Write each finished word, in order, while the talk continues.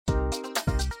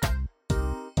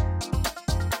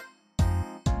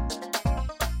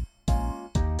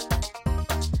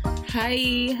Hi,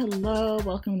 hello,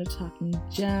 welcome to Talking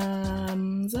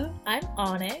Gems. I'm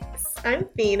Onyx. I'm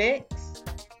Phoenix.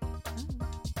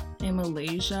 I'm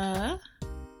Malaysia.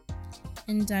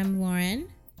 And I'm Lauren.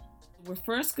 We're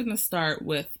first going to start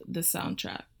with the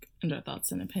soundtrack and our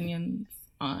thoughts and opinions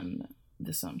on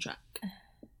the soundtrack.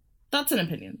 Thoughts and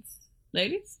opinions,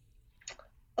 ladies?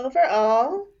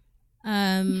 Overall,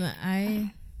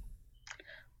 I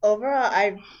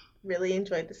really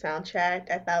enjoyed the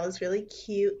soundtrack. I thought it was really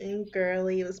cute and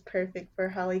girly. It was perfect for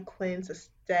Harley Quinn's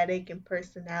aesthetic and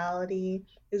personality.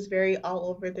 It was very all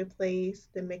over the place.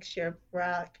 The mixture of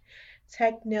rock,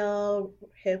 techno,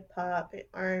 hip hop, and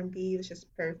R&B was just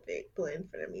perfect blend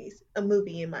for a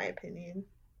movie, in my opinion.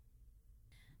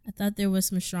 thought there was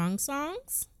some strong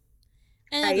songs,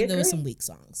 and I thought there was some weak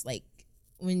songs. Like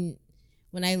when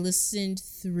I listened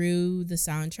through the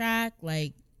soundtrack,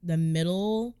 like the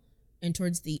middle and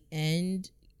towards the end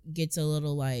gets a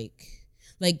little like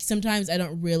sometimes I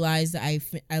don't realize that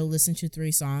I listen to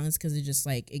 3 songs because it just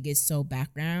like it gets so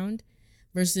background,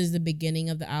 versus the beginning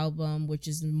of the album, which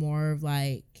is more of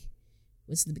like,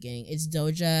 what's the beginning? It's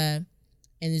Doja,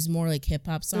 and there's more like hip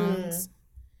hop songs,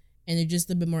 and they're just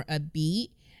a bit more upbeat,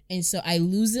 and so I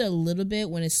lose it a little bit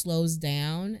when it slows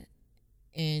down,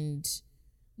 and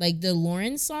like the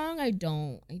Lauren song, I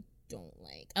don't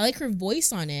like. I like her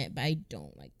voice on it, but I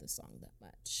don't like the song that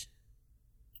much.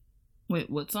 Wait,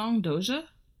 what song? Doja?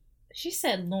 She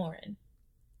said Lauren.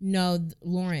 No,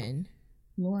 Lauren.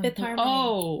 Fifth Harmony.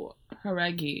 Oh,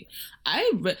 Haregi.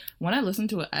 When I listened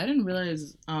to it, I didn't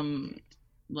realize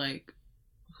like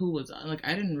who was on. Like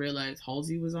I didn't realize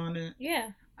Halsey was on it. Yeah.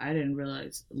 I didn't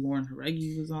realize Lauren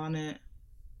Haregi was on it.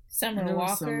 Summer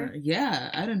Walker. Yeah,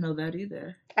 I didn't know that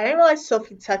either. I didn't realize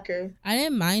Sophie Tucker. I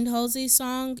didn't mind Halsey's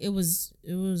song. It was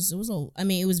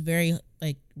very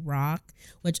like rock,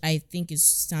 which I think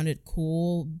sounded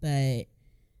cool, but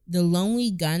the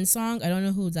Lonely Gun song, I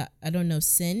don't know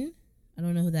Sin. I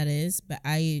don't know who that is, but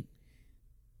I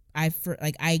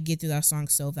get through that song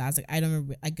so fast. Like I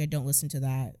don't listen to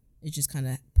that. It just kind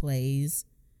of plays.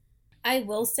 I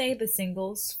will say the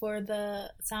singles for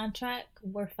the soundtrack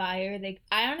were fire.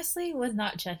 I honestly was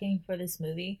not checking for this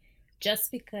movie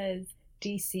just because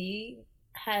DC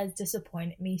has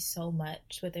disappointed me so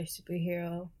much with their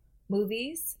superhero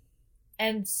movies.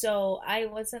 And so I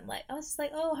was just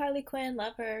like, oh, Harley Quinn,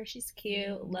 love her. She's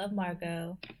cute. Love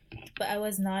Margot. But I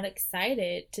was not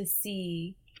excited to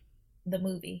see the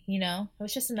movie, you know? It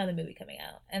was just another movie coming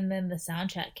out. And then the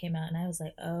soundtrack came out and I was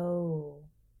like, oh,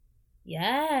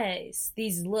 yes,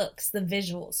 these looks, the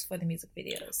visuals for the music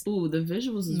videos. Ooh, the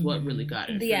visuals is what really got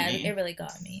it. Yeah, it really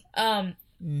got me.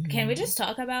 Can we just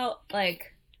talk about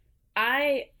like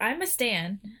I'm a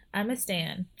stan,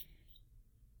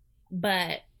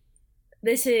 but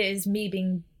this is me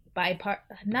being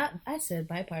bipartisan. That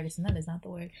is not the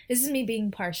word. This is me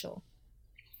being partial.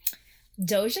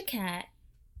 Doja Cat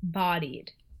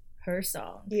bodied her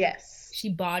song. Yes. She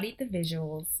bodied the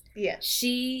visuals. Yes.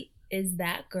 She is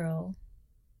that girl,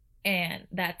 and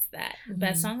that's that. The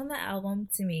best song on the album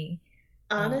to me.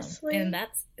 Honestly, and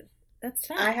that's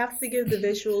fine. I have to give the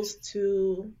visuals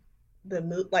to the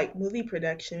movie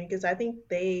production, because I think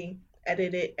they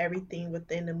edited everything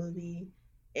within the movie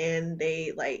and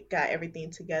they like got everything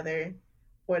together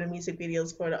for the music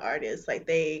videos for the artists. Like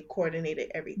they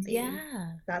coordinated everything.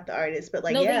 Yeah. Not the artists, but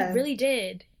like, no, yeah. they really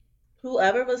did.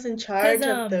 Whoever was in charge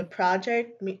of the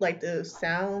project, like the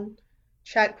sound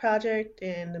track project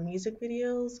and the music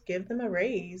videos, give them a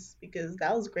raise, because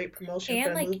that was great promotion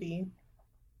for a movie.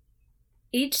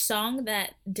 Each song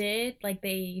that they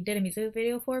did a music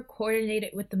video for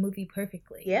coordinated with the movie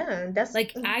perfectly. Yeah, and that's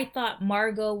like, I thought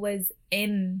Margot was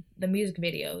in the music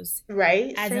videos,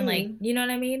 right? As in, like, you know what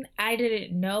I mean? I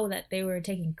didn't know that they were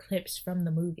taking clips from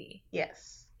the movie.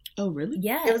 Yes. Oh, really?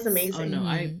 Yeah, it was amazing. Oh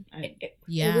no,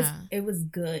 it was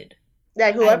good.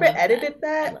 Like whoever edited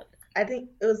that, I think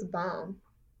it was bomb.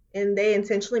 And they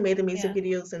intentionally made the music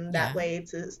videos in that way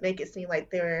to make it seem like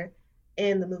they were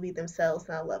in the movie themselves,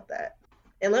 and I love that.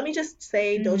 And let me just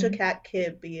say, Doja Cat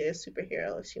could be a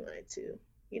superhero if she wanted to,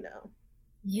 you know.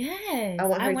 Yes. I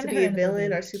want her to be a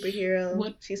villain or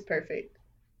superhero. She's perfect.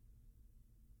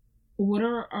 What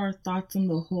are our thoughts on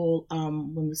the whole,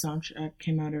 when the soundtrack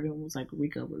came out, everyone was like,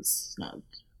 Rico was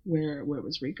snubbed. Where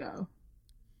was Rico?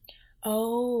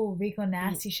 Oh, Rico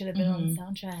Nasty should have been on the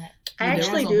soundtrack. I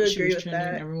actually do agree with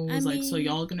that. Everyone was like, so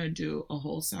y'all gonna do a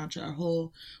whole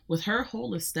soundtrack, with her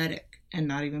whole aesthetic and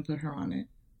not even put her on it?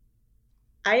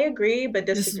 I agree, but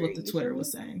disagree. This is what the Twitter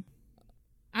was saying.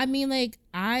 I mean, like,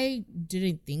 I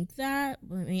didn't think that.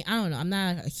 I mean, I don't know. I'm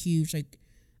not a huge, like,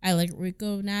 I like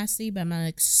Rico Nasty, but I'm not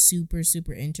like super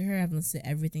into her. I've listened to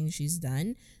everything she's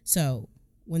done. So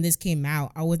when this came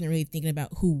out, I wasn't really thinking about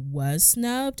who was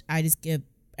snubbed. I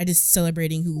just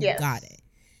celebrating who got it.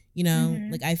 You know,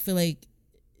 like I feel like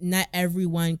not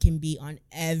everyone can be on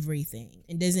everything.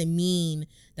 It doesn't mean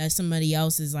that somebody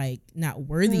else is like not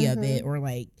worthy of it, or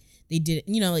like they did,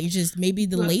 you know, like it's just maybe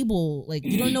the label, like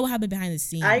you don't know what happened behind the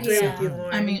scenes. I agree with you,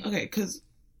 Lauren. I mean, okay, because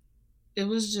it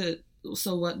was just,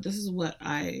 so what, this is what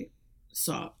I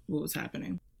saw, what was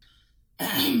happening.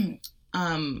 Like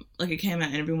it came out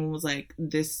and everyone was like,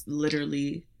 this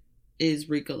literally is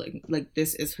Rico, like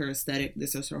this is her aesthetic,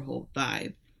 this is her whole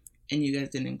vibe, and you guys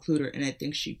didn't include her. And I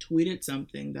think she tweeted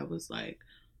something that was like,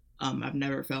 I've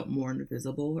never felt more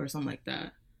invisible or something like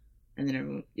that. And then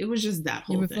everyone, it was just that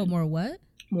whole thing. Never felt more what?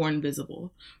 More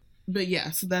invisible. But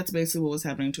yeah, so that's basically what was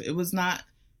happening to it. It was not,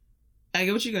 I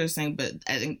get what you guys are saying, but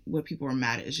I think what people were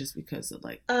mad at is just because of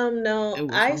like, no, it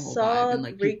was I her whole saw vibe and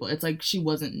like people, it's like she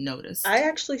wasn't noticed. I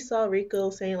actually saw Rico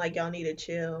saying like, y'all need to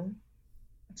chill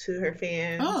to her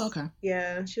fans. Oh, okay.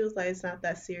 Yeah, she was like, it's not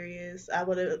that serious. I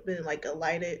would have been like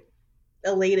elated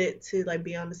to like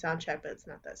be on the soundtrack, but it's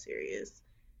not that serious.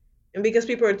 And because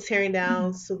people were tearing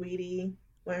down Saweetie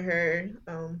when her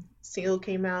single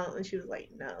came out, and she was like,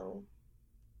 no,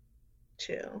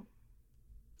 chill.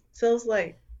 So it's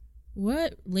like,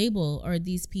 what label are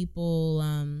these people?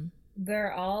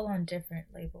 They're all on different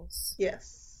labels.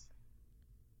 Yes.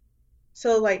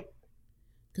 So like,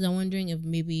 because I'm wondering if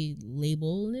maybe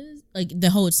label is like the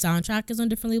whole soundtrack is on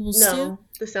different labels too. No,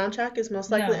 the soundtrack is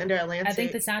most likely under Atlantic. I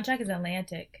think the soundtrack is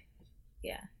Atlantic.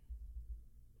 Yeah.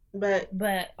 But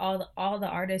all the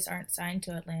artists aren't signed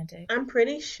to Atlantic. I'm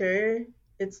pretty sure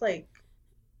it's like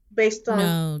based on.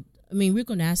 No, I mean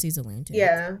Rico Nasty's Atlantic.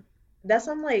 Yeah, that's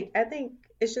I'm like, I think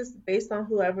it's just based on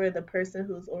whoever the person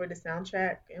who's over the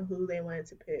soundtrack and who they wanted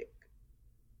to pick,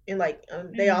 and like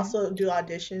they also do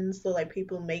auditions, so like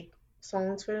people make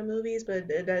songs for the movies, but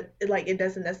it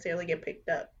doesn't necessarily get picked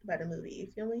up by the movie. You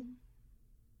feel me?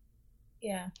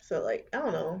 Yeah. So like, I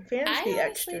don't know, fans be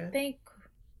extra.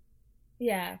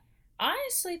 I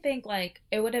honestly think like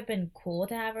it would have been cool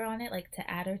to have her on it, like to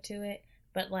add her to it,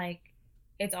 but like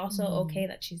it's also okay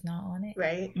that she's not on it,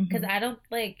 right? Because I don't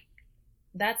like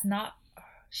that's not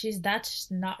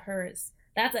hers.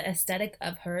 That's an aesthetic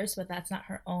of hers, but that's not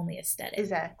her only aesthetic.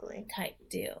 Exactly. Type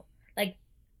deal.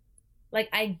 Like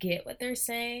I get what they're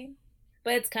saying,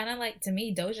 but it's kind of like, to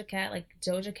me, Doja Cat,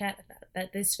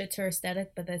 that this fits her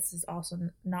aesthetic, but this is also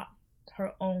not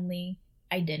her only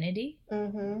identity.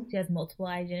 She has multiple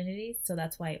identities, so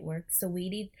that's why it works.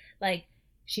 Saweetie, like,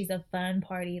 she's a fun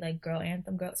party, like, girl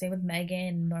anthem girl. Same with Megan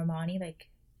and Normani, like,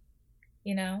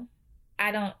 you know,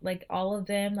 I don't like all of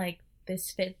them. Like,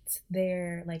 this fits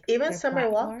their like even their Summer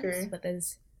Walker, but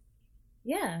there's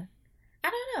I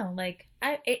don't know, like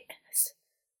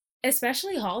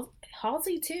especially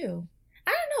Halsey too.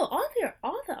 I don't know,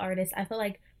 all the artists, I feel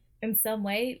like in some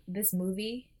way this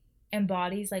movie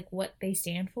embodies like what they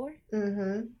stand for.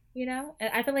 You know,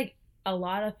 and I feel like a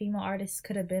lot of female artists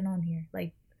could have been on here.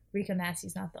 Like Rico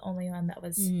Nasty's not the only one that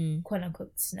was quote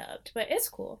unquote snubbed, but it's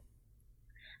cool.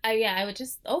 I would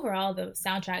just, overall the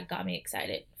soundtrack got me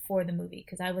excited for the movie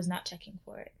because I was not checking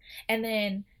for it. And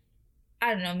then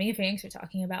I don't know, me and Phoenix were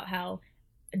talking about how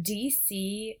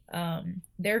DC,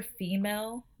 their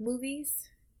female movies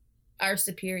are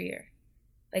superior.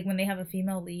 Like when they have a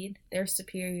female lead, they're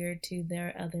superior to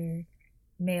their other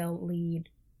male lead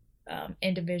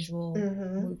individual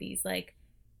movies. Like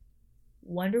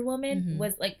Wonder Woman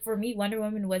was, like, for me, Wonder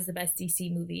Woman was the best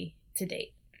DC movie to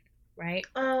date, right?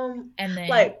 And then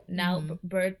like now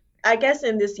Bird, I guess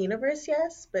in this universe,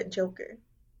 yes, but Joker,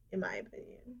 in my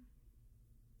opinion.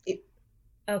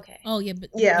 Okay. Oh yeah, but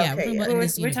okay,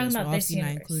 we're talking about this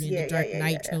universe, including the Dark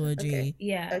Knight trilogy,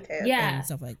 and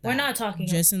stuff like that. We're not talking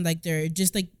just in like they're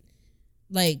just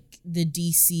like the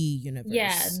DC universe.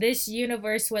 Yeah, this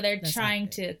universe where they're trying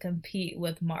to compete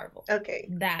with Marvel. Okay.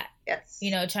 That, yes,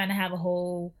 you know, trying to have a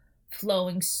whole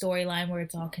flowing storyline where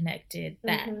it's all connected.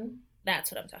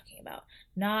 That's what I'm talking about.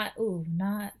 Not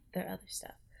their other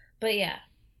stuff. But yeah.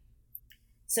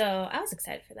 So I was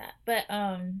excited for that. But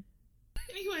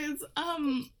anyways,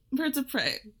 Birds of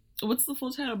Prey. What's the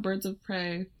full title? Birds of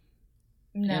Prey.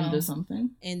 No. And the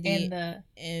something? No,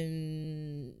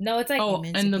 it's like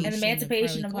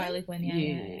Emancipation of Harley Quinn.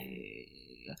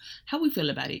 Yeah. How we feel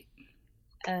about it?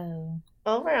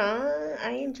 Overall,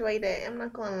 I enjoyed it. I'm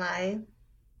not gonna lie.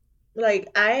 Like,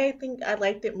 I think I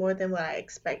liked it more than what I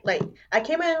expect. Like, I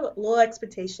came in with low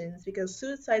expectations because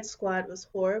Suicide Squad was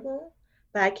horrible,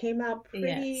 but I came out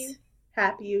pretty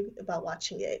happy about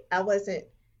watching it. I wasn't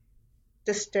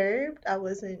disturbed. I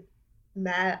wasn't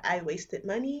mad I wasted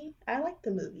money. I liked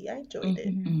the movie. I enjoyed it.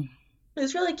 Mm-hmm. It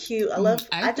was really cute. I I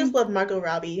just think love Margot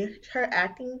Robbie. Her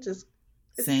acting just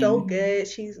is so same. good.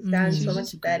 She's gotten Mm-hmm. so She's much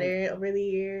just great. better over the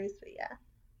years. But yeah.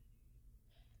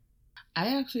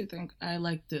 I actually think I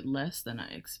liked it less than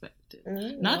I expected.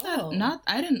 Mm. Not that Oh. not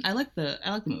I didn't I liked the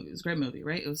movie. It was a great movie,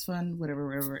 right? It was fun,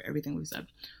 whatever, everything we said.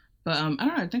 But I don't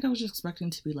know, I think I was just expecting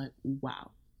to be like,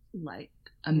 wow, like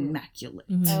immaculate.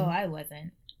 Mhm. Oh, I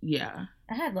wasn't. Yeah.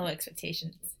 I had low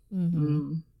expectations. Mm-hmm.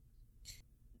 Mm.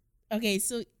 Okay,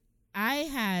 so I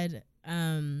had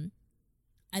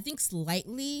I think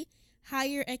slightly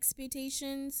higher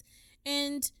expectations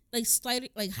and like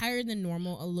slightly like higher than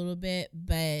normal a little bit,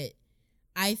 but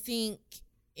I think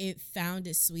it found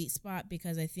its sweet spot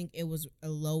because I think it was a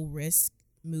low risk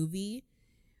movie.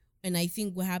 And I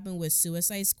think what happened with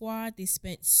Suicide Squad, they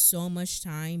spent so much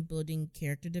time building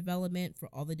character development for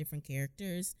all the different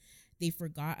characters. They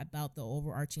forgot about the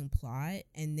overarching plot.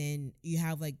 And then you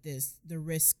have like the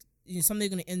risk, something's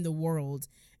going to end the world,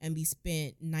 and we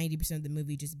spent 90% of the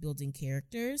movie just building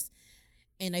characters.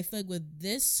 And I feel like with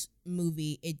this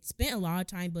movie, it spent a lot of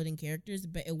time building characters,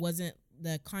 but it wasn't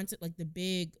the concept, like the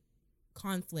big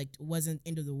conflict wasn't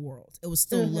end of the world. It was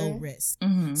still low risk.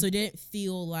 Mm-hmm. So it didn't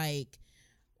feel like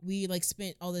we like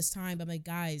spent all this time, but I'm like,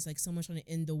 guys, like someone's trying to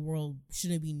end the world.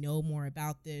 Shouldn't we know more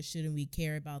about this? Shouldn't we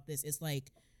care about this? It's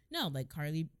like, no, like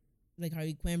Harley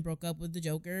Quinn broke up with the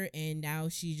Joker, and now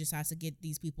she just has to get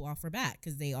these people off her back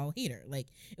because they all hate her. Like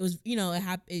it was,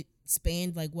 it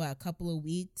spanned like what, a couple of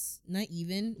weeks, not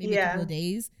even maybe a couple of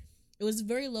days. It was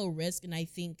very low risk, and I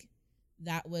think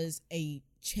that was a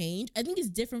change. I think it's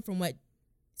different from what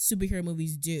superhero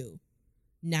movies do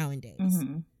nowadays.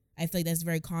 Mm-hmm. I feel like that's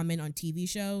very common on TV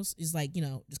shows. It's like,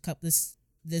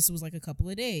 this was like a couple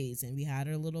of days and we had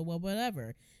a little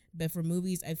whatever. But for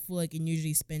movies, I feel like it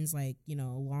usually spends like, a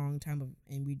long time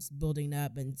and we're just building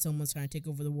up and someone's trying to take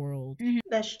over the world.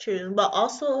 That's true. But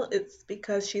also it's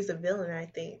because she's a villain, I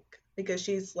think. Because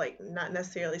she's like not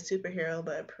necessarily superhero,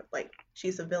 but like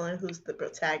she's a villain who's the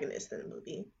protagonist in the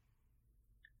movie.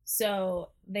 So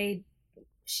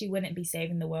she wouldn't be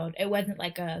saving the world. It wasn't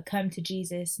like a come to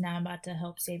Jesus, now I'm about to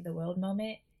help save the world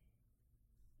moment.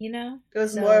 It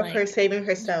was more of her saving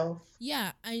herself.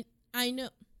 Yeah, I know.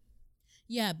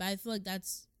 Yeah, but I feel like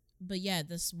that's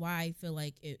why I feel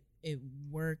like it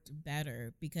worked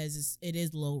better because it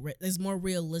is low risk. It's more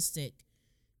realistic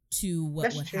to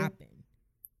what would happen.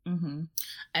 Mm-hmm.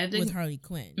 I think with Harley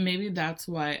Quinn. Maybe that's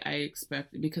why I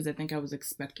expected, because I think I was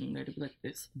expecting there to be like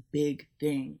this big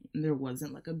thing, and there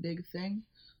wasn't like a big thing.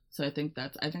 So I think I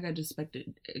just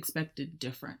expected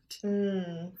different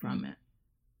from it.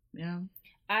 Yeah.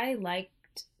 I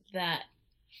liked that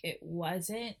it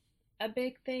wasn't a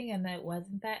big thing and that it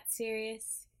wasn't that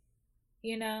serious,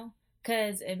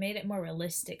 because it made it more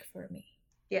realistic for me.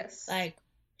 Yes. Like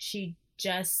she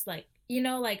just like,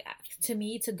 like to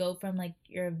me, to go from like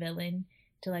you're a villain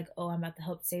to like, oh, I'm about to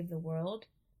help save the world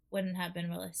wouldn't have been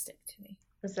realistic to me.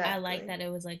 Exactly. I like that it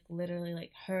was like literally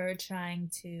like her trying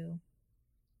to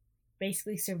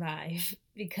basically survive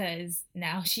because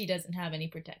now she doesn't have any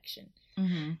protection.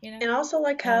 Mm-hmm. And also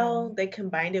like how they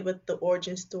combined it with the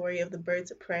origin story of the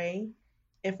Birds of Prey.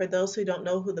 And for those who don't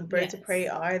know who the Birds of Prey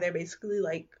are, they're basically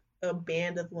like a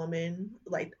band of women,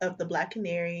 like of the Black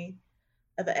Canary,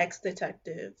 of the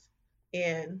ex-detective,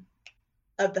 and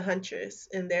of the Huntress.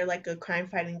 And they're like a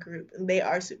crime-fighting group, and they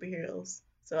are superheroes.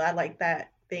 So I like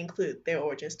that they include their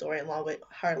origin story along with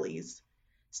Harley's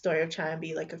story of trying to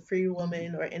be like a free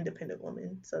woman or independent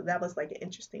woman. So that was like an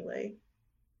interesting way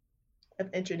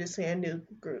of introducing a new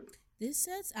group. This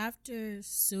sets after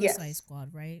Suicide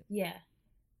Squad, right? Yeah.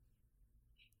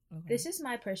 Okay. This is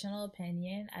my personal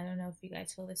opinion. I don't know if you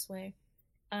guys feel this way.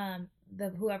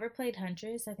 Whoever played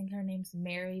Huntress, I think her name's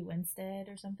Mary Winstead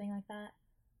or something like that.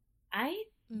 I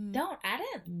don't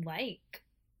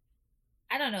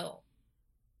know.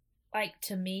 Like,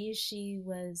 to me, she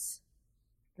was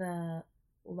the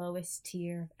lowest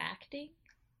tier of acting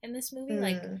in this movie.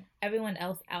 Like, everyone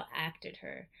else outacted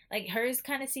her. Like, hers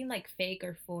kind of seemed like fake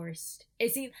or forced.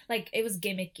 It seemed like it was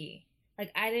gimmicky.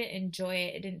 Like, I didn't enjoy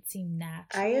it. It didn't seem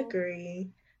natural. I agree.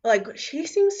 Like, she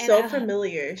seems so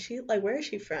familiar. Where is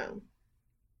she from?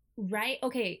 Right?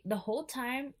 Okay, the whole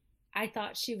time, I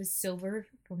thought she was Silver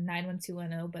from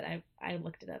 91210, but I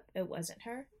looked it up. It wasn't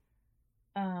her.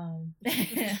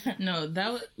 No,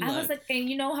 that was. I was like, and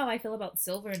you know how I feel about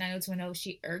Silver in 90210.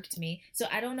 She irked me, so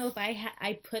I don't know if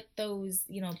I put those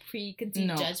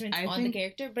preconceived judgments on the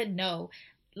character, but no,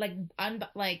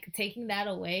 like taking that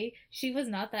away, she was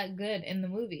not that good in the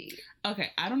movie.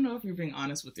 Okay, I don't know if you're being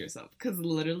honest with yourself, because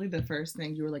literally the first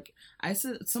thing you were like, I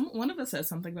said, one of us said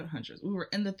something about Huntress. We were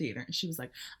in the theater and she was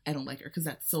like, I don't like her because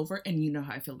that's Silver, and you know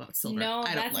how I feel about Silver. No,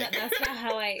 I don't like her. That's not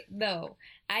how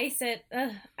I said,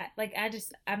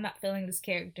 I'm not feeling this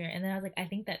character, and then I was like, I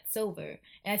think that's Silver,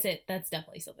 and I said that's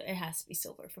definitely Silver. It has to be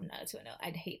Silver from Naruto. No,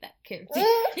 I'd hate that character.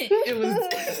 It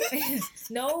was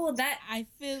no, that I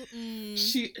feel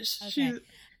she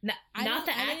not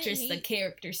the actress, the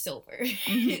character Silver.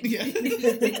 Yeah.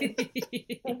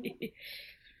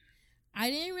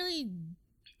 I didn't really.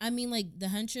 I mean, like, the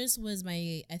Huntress was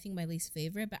my least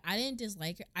favorite, but I didn't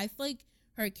dislike her. I feel like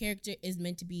her character is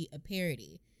meant to be a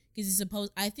parody, because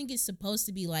I think it's supposed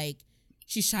to be like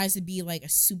she tries to be like a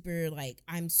super, like,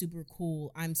 I'm super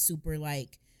cool, I'm super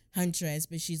like Huntress,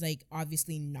 but she's like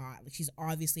obviously not. Like, she's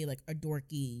obviously like a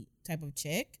dorky type of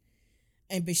chick,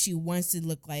 but she wants to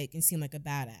look like and seem like a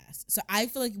badass. So I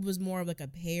feel like it was more of like a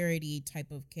parody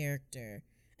type of character.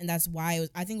 And that's why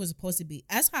I think it was supposed to be,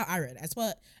 that's how I read it. That's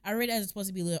what I read it as, it's supposed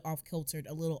to be a little off-kiltered,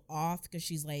 a little off, because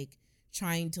she's like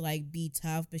trying to like be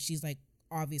tough, but she's like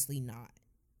obviously not.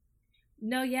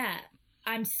 No, yeah.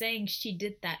 I'm saying she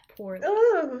did that poorly.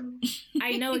 Ooh.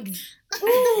 I know.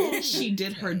 She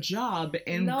did her job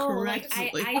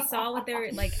incorrectly. No, I saw what they were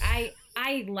like.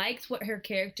 I liked what her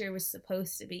character was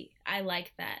supposed to be. I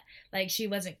liked that. Like, she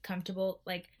wasn't comfortable.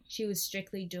 Like, she was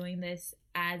strictly doing this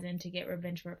as in to get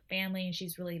revenge for her family, and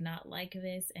she's really not like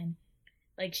this. And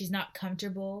like, she's not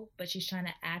comfortable, but she's trying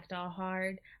to act all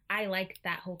hard. I liked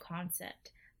that whole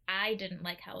concept. I didn't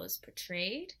like how it was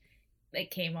portrayed. It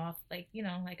came off like, you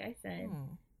know, like I said,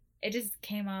 it just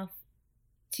came off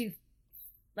too,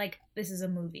 like, this is a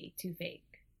movie, too fake.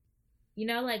 You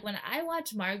know, like, when I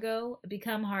watch Margot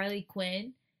become Harley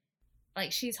Quinn,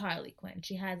 like, she's Harley Quinn.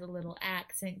 She has a little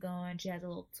accent going. She has a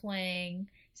little twang.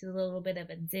 She's a little bit of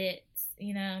a ditz,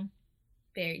 you know,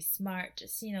 very smart,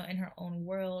 just, you know, in her own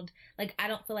world. Like, I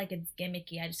don't feel like it's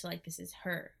gimmicky. I just feel like this is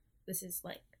her. This is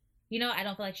like, you know, I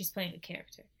don't feel like she's playing the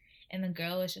character. And the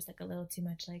girl is just like a little too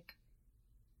much like,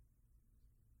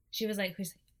 she was like,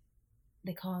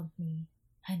 they called me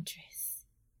Huntress.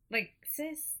 Like,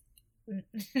 sis,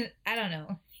 I don't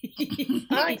know.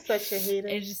 I'm such a hater.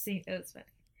 It just seemed, it was funny.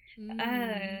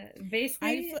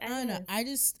 Basically, I don't know. I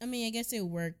guess it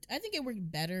worked. I think it worked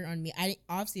better on me. I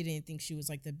obviously didn't think she was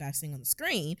like the best thing on the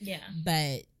screen. Yeah.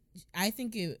 But I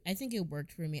think it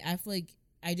worked for me. I feel like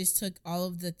I just took all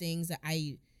of the things that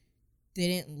I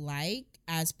didn't like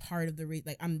as part of the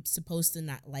like, I'm supposed to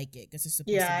not like it because it's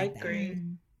supposed to be I bad. agree.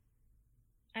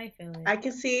 I feel it. I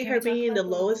can see her being the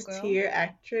lowest tier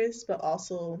actress, but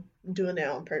also doing it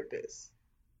on purpose.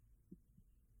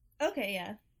 Okay,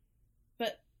 yeah.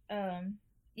 But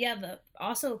yeah,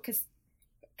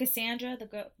 Cassandra,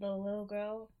 the little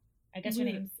girl, I guess her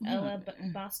name's Ella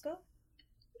Bosco.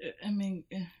 I mean,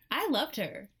 I loved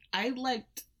her. I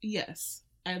liked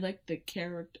the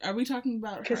character. Are we talking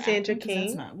about Cassandra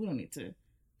Cain? We don't need to,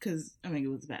 because I mean, it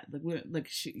was bad. Like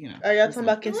she, you know. Are y'all talking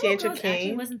about Cassandra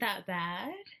Cain? Wasn't that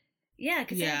bad? Yeah,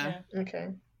 Cassandra. Yeah. Okay.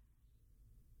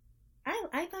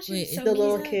 I thought she was so the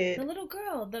little kid, the little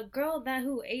girl,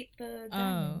 who ate the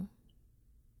diamond.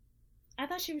 I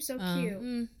thought she was so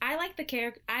cute. I like the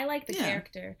character. I like the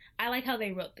character. I like how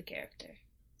they wrote the character.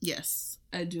 Yes,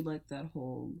 I do like that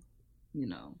whole, you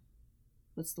know,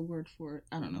 what's the word for it?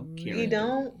 I don't know. You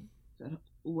don't?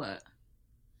 What?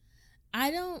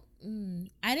 I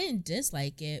didn't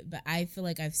dislike it, but I feel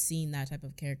like I've seen that type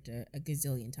of character a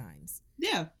gazillion times.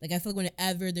 Yeah. Like, I feel like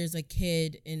whenever there's a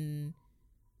kid in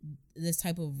this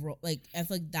type of role, like, I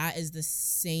feel like that is the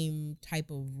same type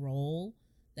of role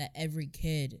that every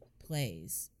kid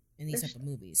plays in these type of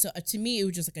movies. So to me, it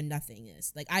was just like a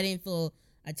nothingness. Like, I didn't feel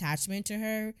attachment to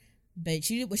her, but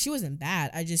she wasn't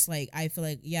bad. I just like, I feel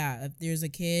like, yeah, if there's a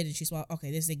kid and she's, well,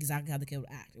 okay, this is exactly how the kid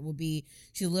would act. It will be,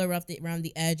 she's a little rough around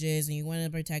the edges and you want to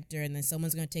protect her, and then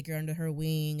someone's going to take her under her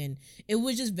wing. And it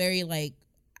was just very like,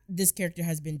 this character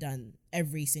has been done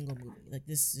every single movie. Like,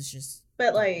 this is just.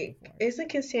 But like, isn't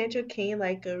Cassandra Cain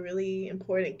like a really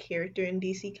important character in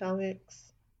DC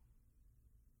Comics?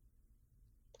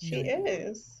 She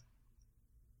is.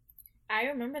 I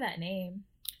remember that name.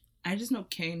 I just know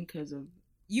Cain because of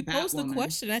you posed the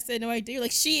question. I said no idea.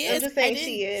 Like, she is. I'm just saying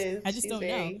she is. I just don't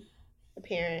know.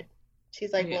 Apparent.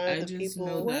 She's like one of the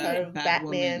people part of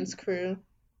Batman's crew.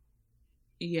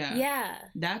 Yeah. Yeah.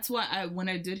 That's why when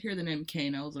I did hear the name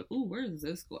Cain, I was like, "Ooh, where does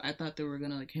this go?" I thought they were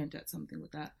gonna like hint at something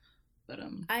with that, but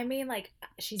I mean, like,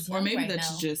 she's young, or maybe right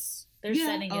that's now. just they're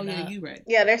setting it up. Yeah, you're right.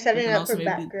 Yeah, they're setting it up for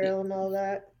Batgirl and all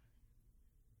that.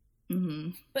 Mm-hmm.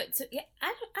 But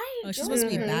I she's supposed to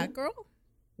be Batgirl.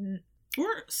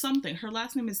 or something. Her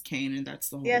last name is Kane, and that's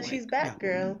the whole she's like,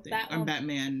 Batgirl. I'm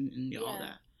Batman and all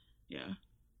that. Yeah.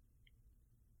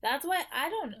 That's why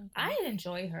I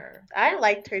enjoy her. I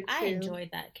liked her too. I enjoyed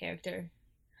that character.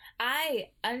 I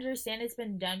understand it's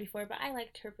been done before, but I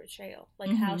liked her portrayal,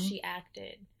 like how she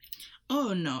acted.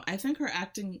 Oh no, I think her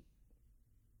acting.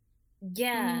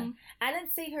 Yeah, I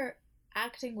didn't say her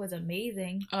acting was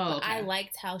amazing. Oh, but I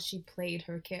liked how she played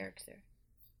her character.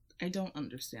 I don't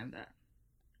understand that.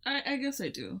 I guess I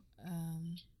do.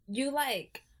 You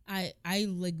like. I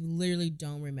like literally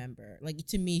don't remember. Like,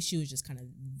 to me, she was just kind of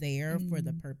there for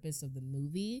the purpose of the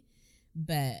movie,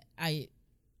 but I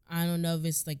don't know if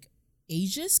it's like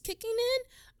Asia's kicking in.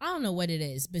 I don't know what it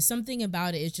is, but something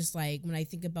about it is just like when I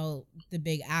think about the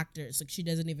big actors, like she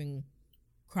doesn't even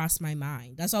cross my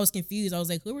mind. That's why I was confused. I was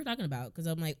like, who are we talking about? Because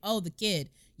I'm like, oh, the kid.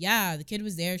 Yeah, the kid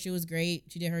was there. She was great.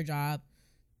 She did her job.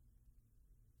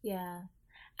 Yeah.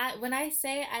 When I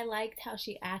say I liked how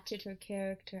she acted her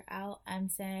character out, I'm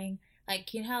saying,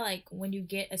 like, you know how, like, when you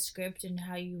get a script and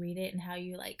how you read it and how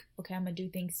you, like, okay, I'm going to do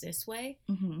things this way,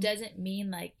 doesn't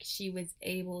mean, like, she was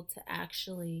able to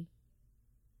actually,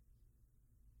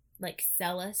 like,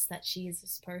 sell us that she is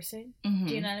this person.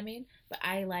 Do you know what I mean? But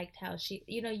I liked how she,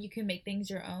 you know, you can make things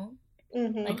your own.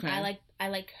 Like, I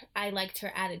liked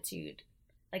her attitude.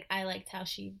 Like, I liked how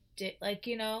she did, like,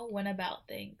 you know, went about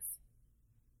things.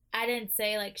 I didn't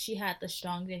say, like, she had the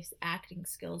strongest acting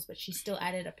skills, but she still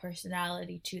added a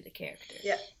personality to the character.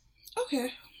 Yeah.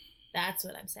 Okay. That's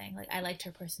what I'm saying. Like, I liked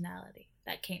her personality.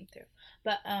 That came through.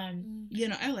 But, you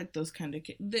know, I like those kind of...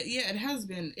 yeah, it has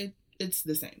been... It's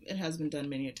the same. It has been done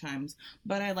many times,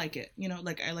 but I like it. You know,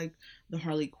 like, I like the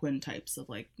Harley Quinn types of,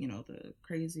 like, you know, the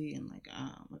crazy and, like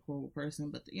horrible person,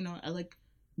 but, you know, I like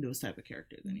those type of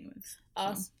characters anyways.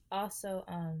 Also,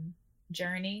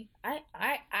 Journey. I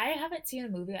haven't seen a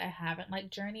movie I haven't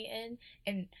liked Journey in,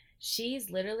 and she's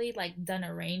literally like done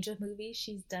a range of movies.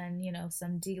 She's done, you know,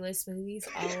 some D-list movies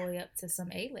all the way up to some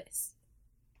A-list,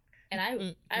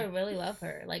 and I really love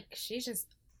her. Like, she's just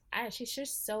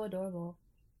so adorable.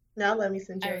 Now let me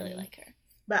send Journey. I really like her,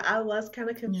 but I was kind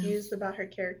of confused about her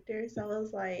character. So I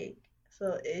was like,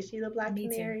 so is she the Black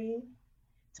Canary?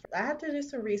 So I had to do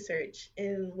some research,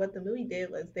 and what the movie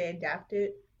did was they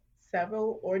adapted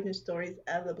several origin stories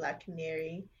of the Black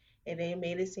Canary, and they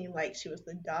made it seem like she was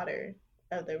the daughter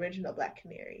of the original Black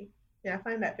Canary. And I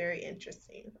find that very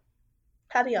interesting.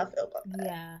 How do y'all feel about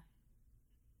that?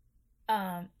 Yeah.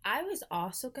 I was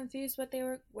also confused where they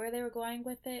were going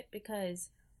with it, because,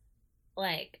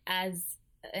 like,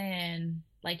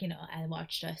 you know, I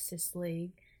watched Justice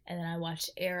League and then I watched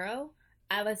Arrow.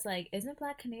 I was like, isn't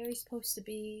Black Canary supposed to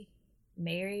be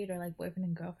married or like boyfriend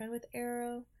and girlfriend with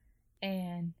Arrow?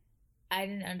 And I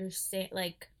didn't understand,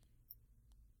 like,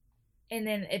 and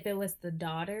then if it was the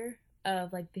daughter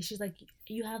of, like, she's like,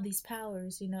 you have these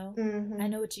powers, you know, I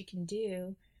know what you can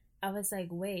do. I was like,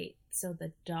 wait, so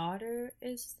the daughter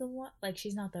is the one, like,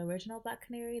 she's not the original Black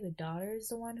Canary, the daughter is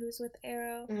the one who's with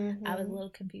Arrow. I was a little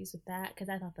confused with that, because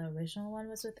I thought the original one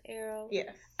was with Arrow.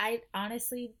 Yes. I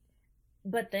honestly,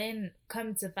 but then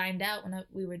come to find out when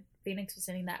Phoenix was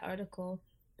sending that article,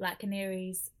 Black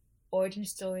Canary's origin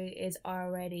story is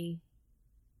already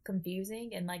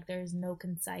confusing, and like there's no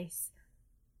concise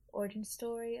origin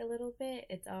story. A little bit,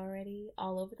 it's already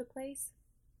all over the place,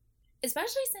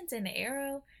 especially since in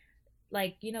Arrow,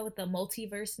 like, you know, with the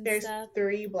multiverse and there's stuff,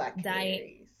 3 Black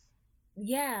Canaries.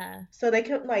 Yeah, so they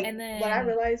could, like, and then, what I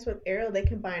realized with Arrow, they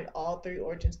combined all 3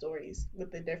 origin stories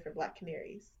with the different Black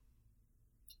Canaries.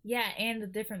 Yeah, and the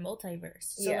different multiverse.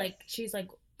 So like, she's like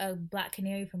a Black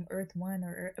Canary from Earth 1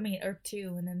 or Earth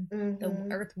 2, and then the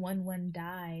Earth 1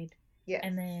 died. Yes.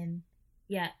 And then,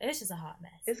 yeah, it's just a hot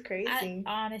mess. It's crazy. I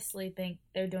honestly think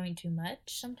they're doing too much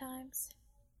sometimes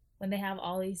when they have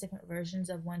all these different versions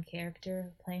of one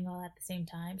character playing all at the same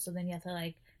time. So then you have to,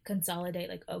 like, consolidate,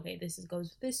 like, okay, this goes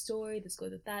with this story, this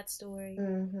goes with that story.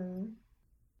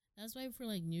 That's why, for,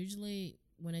 like, usually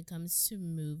when it comes to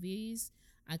movies,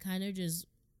 I kind of just,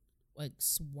 like,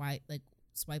 swipe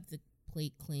the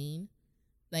plate clean.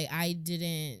 Like, I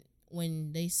didn't,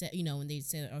 when they said,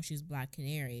 oh, she's Black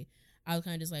Canary, I was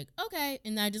kind of just like, okay,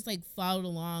 and I just, like, followed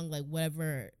along, like,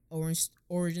 whatever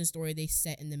origin story they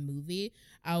set in the movie.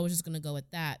 I was just gonna go with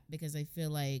that, because I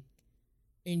feel like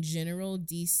in general,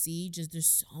 DC, just,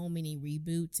 there's so many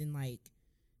reboots and, like,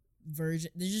 there's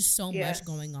just so much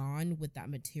going on with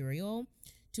that material,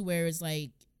 to where it's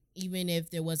like, even if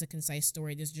there was a concise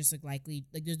story, there's just, like, likely,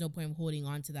 like, there's no point in holding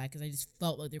on to that, because I just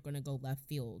felt like they're gonna go left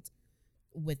field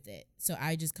with it. So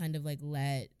I just kind of, like,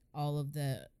 let all of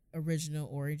the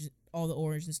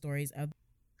origin stories of.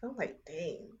 I'm like,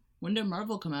 dang. When did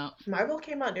Marvel come out? Marvel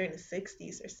came out during the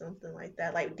 60s or something like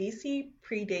that. Like DC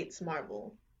predates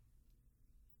Marvel.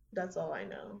 That's all I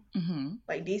know. Mm-hmm.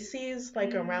 Like DC is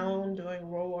like around during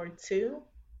World War II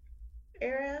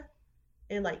era,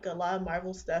 and like a lot of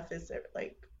Marvel stuff is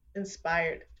like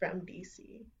inspired from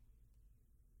DC.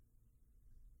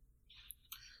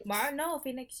 No,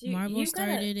 Phoenix, Marvel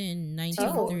started in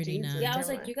 1939. Yeah, I was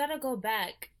like, you gotta go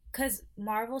back. Because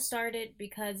Marvel started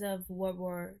because of World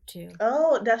War II.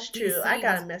 Oh, that's true. DC I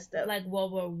got it messed up. Like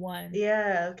World War One.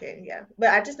 Yeah, okay, yeah. But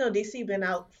I just know DC been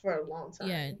out for a long time.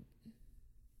 Yeah.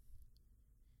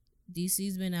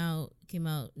 DC's came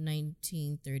out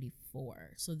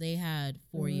 1934. So they had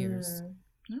 4 years.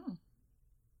 No.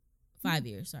 5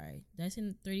 years, sorry. Did I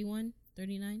say 31?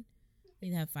 39?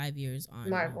 They'd have 5 years on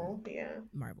Marvel.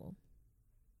 Marvel.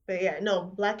 But yeah, no,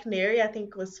 Black Canary I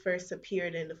think was first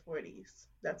appeared in the 40s.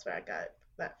 That's where I got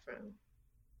that from.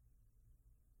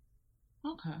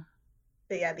 Okay.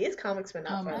 But yeah, these comics been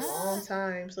out for a long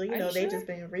time. So, they just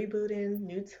been rebooting,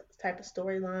 new type of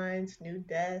storylines, new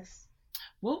deaths.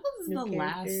 What was the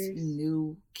last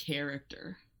new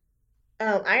character?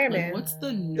 Iron Man. What's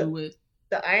the newest?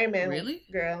 The Iron Man really?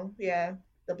 girl. Yeah.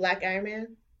 The Black Iron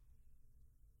Man.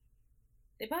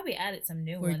 They probably added some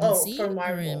new ones. DC for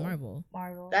Marvel.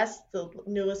 Marvel. That's the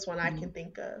newest one I can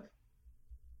think of.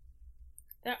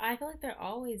 I feel like they're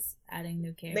always adding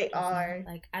new characters. They are.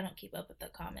 Now. Like, I don't keep up with the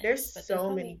comics. There's so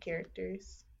many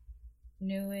characters.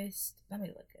 Newest. Let me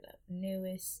look it up.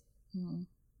 Newest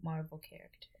Marvel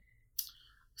character.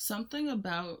 Something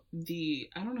about I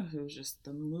don't know if it was just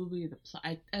the movie, the plot.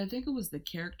 I think it was the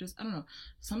characters. I don't know.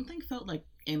 Something felt like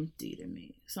empty to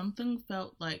me. Something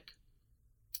felt like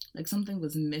something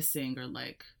was missing, or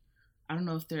like, I don't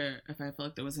know if I felt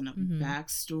like there wasn't a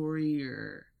backstory,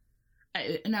 or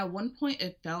and at one point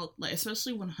it felt like,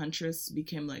 especially when Huntress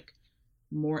became like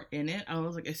more in it, I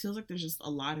was like, it feels like there's just a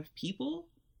lot of people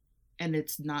and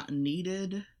it's not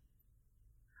needed.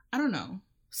 I don't know.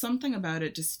 Something about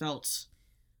it just felt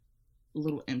a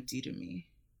little empty to me.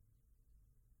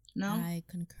 No? I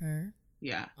concur.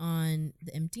 Yeah. On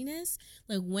the emptiness.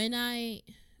 Like when I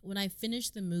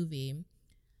finished the movie,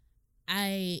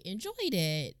 I enjoyed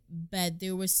it, but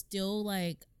there was still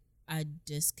like a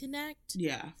disconnect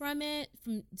from it.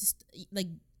 From just like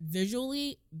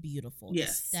visually beautiful. Yes.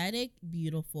 Aesthetic,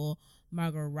 beautiful.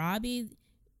 Margot Robbie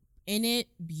in it,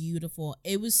 beautiful.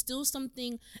 It was still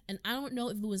something, and I don't know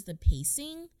if it was the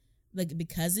pacing, like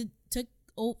because it took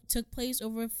place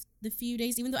over the few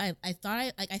days, even though I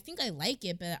thought I think I like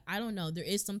it, but I don't know. There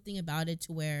is something about it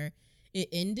to where it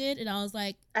ended, and I was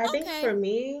like, I think for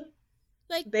me,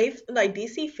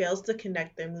 DC fails to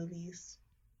connect their movies.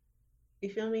 You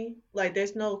feel me? Like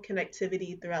there's no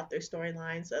connectivity throughout their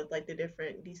storylines of like the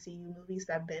different DCU movies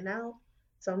that have been out.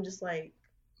 So I'm just like,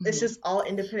 it's just all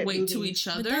independent movies. To each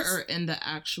other, or in the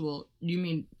actual, you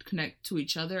mean connect to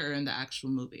each other or in the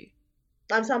actual movie?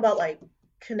 I'm talking about like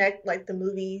connect, like the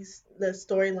movies, the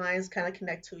storylines kind of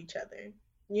connect to each other.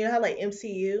 You know how like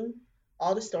MCU,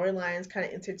 all the storylines kind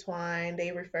of intertwine.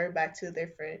 They refer back to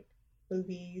different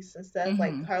movies and stuff.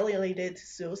 Like Harley only did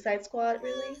Suicide Squad,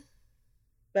 really.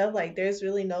 But like, there's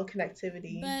really no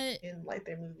connectivity in like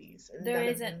their movies. And there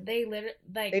isn't. They literally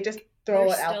like they just throw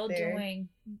it out there.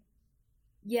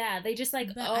 They just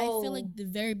like. But I feel like the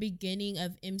very beginning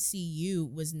of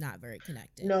MCU was not very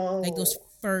connected. No, like those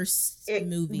first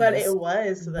movies. But it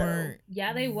was though.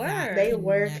 Yeah, they were. They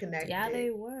were connected. Yeah, they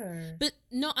were. But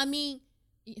no, I mean.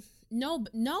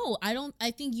 No, I don't.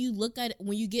 I think you look at it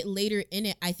when you get later in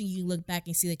it. I think you look back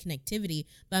and see the connectivity.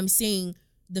 But I'm saying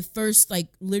the first, like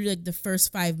literally, like the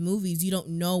first 5 movies, you don't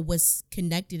know what's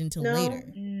connected until later.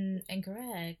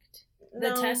 Incorrect.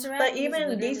 No, the Tesseract. But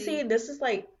even DC, this is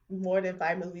like more than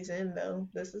 5 movies in though.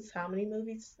 This is how many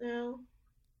movies now?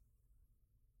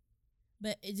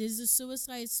 But is the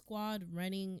Suicide Squad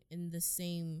running in the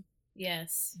same?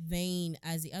 Yes. Vein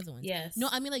as the other ones. Yes. No,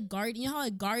 I mean like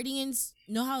Guardians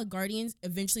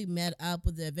eventually met up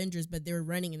with the Avengers, but they were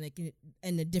running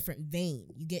in a different vein.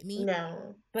 You get me?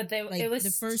 No. But it was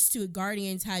the first 2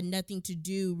 Guardians had nothing to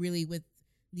do really with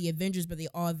the Avengers, but they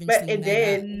all eventually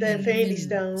met up. The Infinity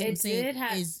Stone. The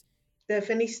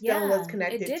Infinity Stone was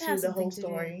connected to the whole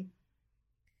story.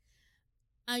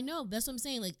 I know, that's what I'm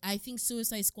saying. Like I think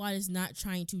Suicide Squad is not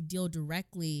trying to deal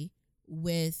directly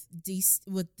with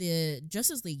the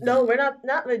Justice League. No, we're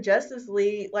not the Justice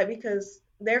League, like because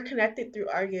they're connected through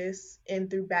Argus and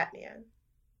through Batman,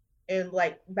 and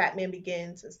like Batman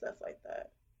Begins and stuff like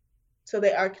that. So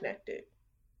they are connected.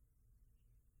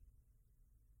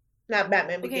 Not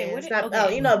Batman Begins.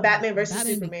 Batman versus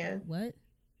Superman. What?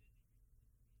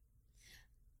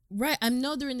 Right, I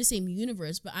know they're in the same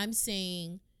universe, but I'm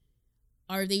saying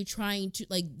are they trying to,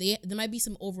 like, there might be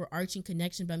some overarching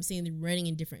connection, but I'm saying they're running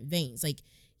in different veins. Like,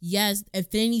 yes,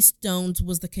 Infinity Stones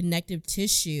was the connective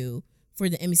tissue for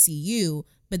the MCU,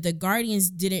 but the Guardians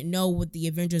didn't know what the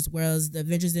Avengers was. The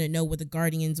Avengers didn't know what the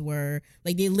Guardians were.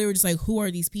 Like, they literally just like, who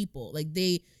are these people? Like,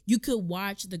 you could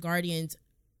watch the Guardians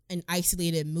an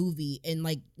isolated movie and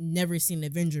like never seen an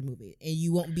Avenger movie, and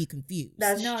you won't be confused.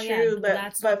 That's true,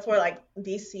 but for like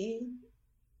DC,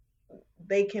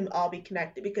 they can all be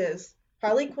connected because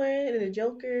Harley Quinn and the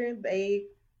Joker, they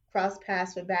cross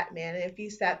paths with Batman. And if you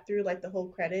sat through like the whole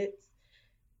credits,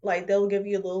 like they'll give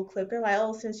you a little clip. They're like,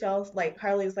 oh, since y'all, like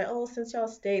Harley's like, oh, since y'all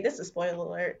stayed, this is a spoiler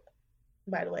alert,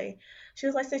 by the way. She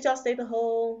was like, since y'all stayed the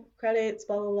whole credits,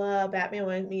 blah blah blah, Batman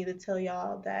wanted me to tell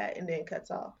y'all that, and then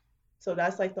cuts off. So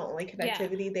that's like the only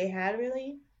connectivity they had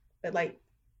really. But like,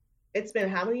 it's been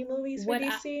how many movies for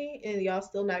DC, and y'all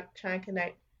still not trying to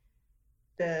connect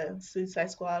the Suicide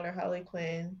Squad or Harley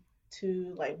Quinn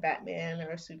to like Batman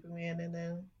or Superman, and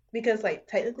then because like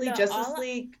technically Justice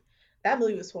League, that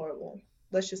movie was horrible.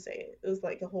 Let's just say it. It was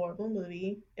like a horrible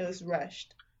movie. It was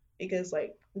rushed because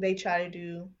like they try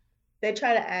to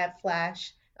add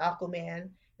Flash, Aquaman,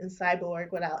 and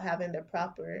Cyborg without having the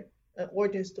proper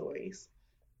origin stories.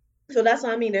 So that's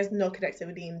what I mean. There's no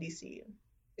connectivity in DCU.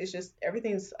 It's just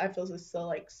everything's, I feel, is so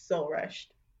like so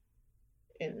rushed.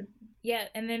 And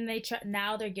then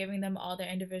now they're giving them all their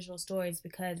individual stories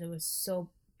because it was so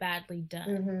badly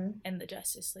done in the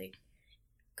Justice League.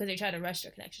 Because they try to rush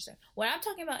their connections. What I'm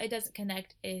talking about, it doesn't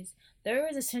connect, is there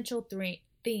was a central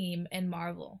theme in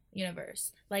Marvel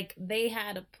Universe. Like, they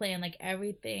had a plan, like,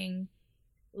 everything,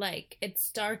 like, it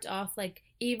starts off, like,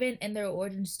 even in their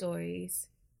origin stories,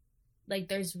 like,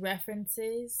 there's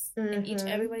references in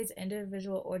everybody's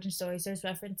individual origin stories. There's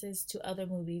references to other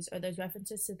movies, or there's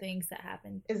references to things that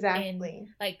happened. Exactly.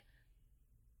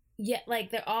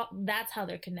 They're all, that's how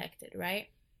they're connected, right?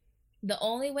 The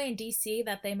only way in DC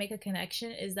that they make a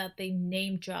connection is that they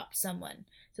name drop someone.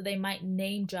 So they might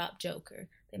name drop Joker.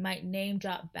 They might name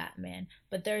drop Batman.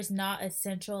 But there's not a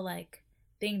central, like,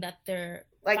 thing that they're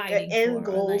like fighting an end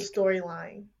for, goal like,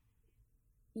 storyline.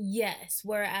 Yes.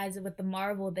 Whereas with the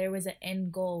Marvel, there was an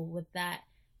end goal with that,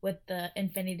 with the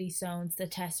Infinity Stones, the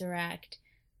Tesseract,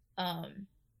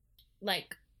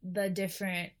 like the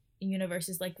different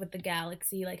universes, like with the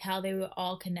galaxy, like how they were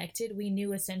all connected. We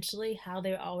knew essentially how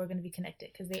they all were going to be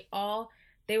connected because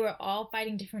they were all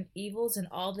fighting different evils, and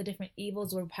all the different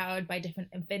evils were powered by different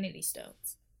Infinity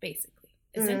Stones, basically,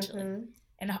 essentially.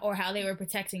 And or how they were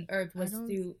protecting Earth was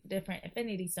through different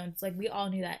Infinity Stones. Like, we all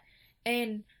knew that.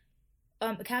 And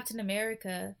Captain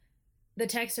America, the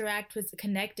Tesseract was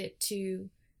connected to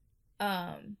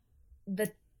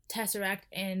the Tesseract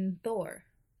in Thor.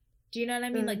 Do you know what I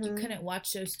mean? Like, you couldn't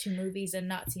watch those two movies and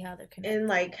not see how they're connected. And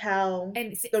like how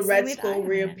the Red Skull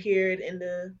reappeared in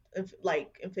the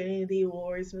like Infinity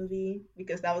Wars movie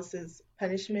because that was his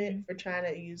punishment for trying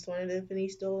to use one of the Infinity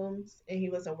Stones and he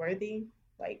wasn't worthy.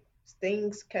 Like,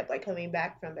 things kept like coming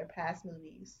back from their past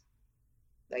movies.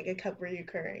 Like, it kept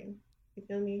reoccurring. You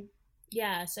feel me?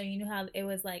 Yeah, so you know how it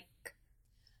was like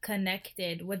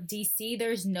connected. With DC,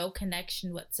 there's no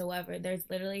connection whatsoever. There's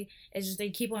literally, it's just they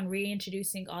keep on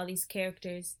reintroducing all these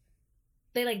characters.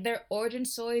 They like, their origin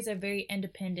stories are very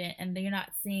independent, and you're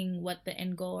not seeing what the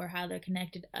end goal or how they're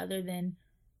connected, other than,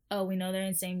 oh, we know they're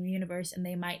in the same universe and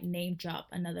they might name drop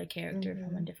another character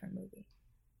from a different movie.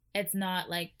 It's not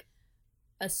like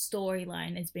a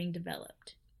storyline is being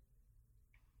developed.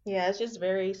 Yeah, it's just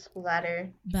very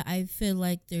splatter. But I feel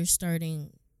like they're starting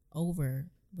over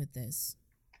with this.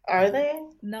 Are they?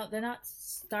 No, they're not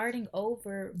starting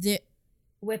over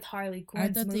with Harley Quinn. I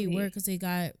thought movie. They were, because they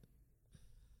got...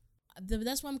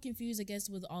 That's why I'm confused, I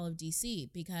guess, with all of DC,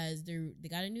 because they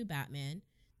got a new Batman.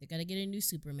 They got to get a new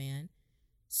Superman.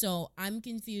 So I'm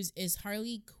confused. Is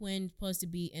Harley Quinn supposed to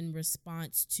be in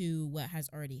response to what has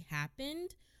already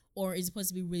happened? Or is it supposed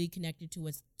to be really connected to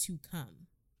what's to come?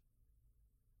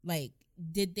 Like,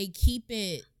 did they keep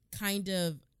it kind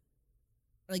of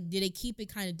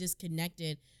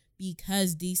disconnected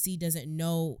because DC doesn't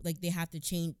know, like, they have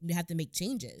to make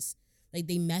changes. Like,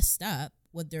 they messed up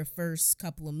with their first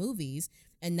couple of movies,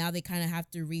 and now they kind of have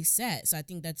to reset. So I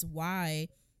think that's why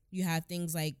you have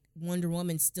things like Wonder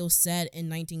Woman still set in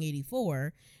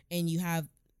 1984, and you have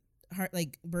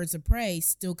like Birds of Prey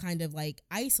still kind of like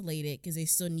isolated because they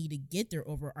still need to get their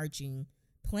overarching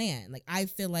plan. Like, I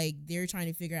feel like they're trying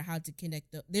to figure out how to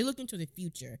connect they're looking to the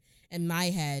future in my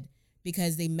head,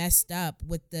 because they messed up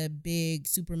with the big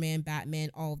Superman, Batman,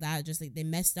 all that. Just like they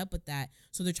messed up with that,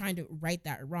 so they're trying to right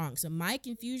that wrong. So my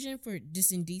confusion for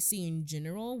just in DC in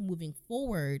general moving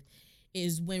forward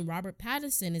is when Robert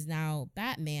Pattinson is now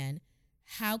Batman,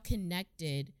 how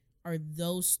connected are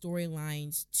those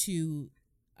storylines to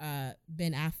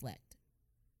Ben Affleck?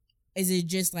 Is it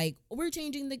just like, we're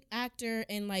changing the actor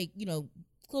and like, you know,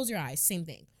 close your eyes, same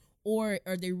thing? Or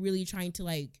are they really trying to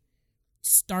like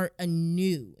start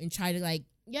anew and try to like,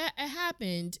 yeah, it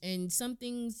happened and some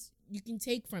things you can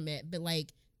take from it, but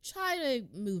like try to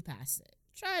move past it.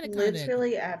 Try to kind of...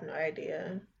 Literally, I have no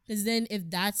idea. Because then if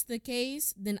that's the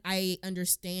case, then I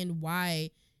understand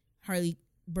why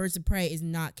Birds of Prey is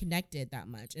not connected that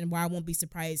much, and why I won't be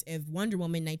surprised if Wonder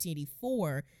Woman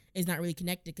 1984 is not really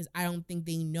connected, because I don't think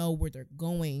they know where they're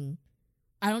going.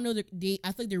 I don't know. I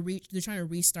feel like they're trying to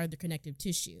restart the connective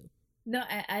tissue. No,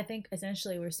 I think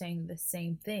essentially we're saying the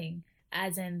same thing,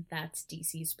 as in that's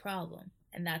DC's problem,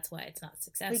 and that's why it's not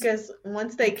successful. Because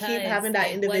once they keep having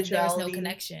that individuality, no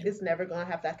connection. It's never going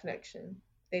to have that connection.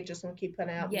 They just going to keep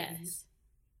putting out movies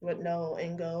with no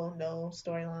angle, no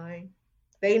storyline.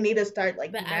 They need to start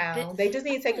like now. They just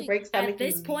need to take a break. Stop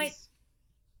making movies.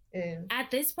 At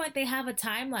this point, they have a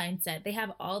timeline set. They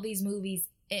have all these movies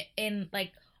in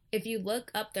like, if you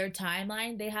look up their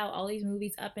timeline, they have all these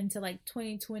movies up until like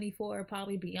 2024 or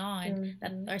probably beyond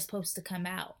that are supposed to come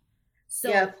out. So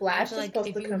yeah, Flash is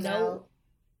supposed to come out.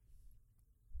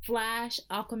 Flash,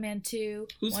 Aquaman 2,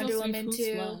 Wonder Woman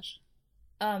 2. Flash?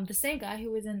 The same guy who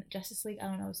was in Justice League. I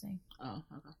don't know his name. Oh,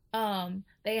 okay.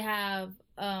 They have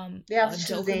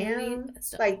Shazam.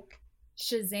 Like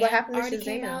Shazam. What happened to already Shazam?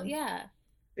 Came out. Yeah.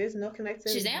 There's no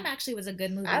connection. Shazam actually was a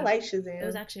good movie. I like Shazam. It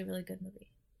was actually a really good movie.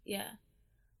 Yeah.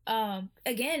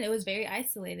 Again, it was very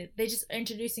isolated. They're just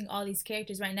introducing all these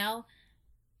characters right now.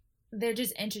 They're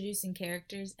just introducing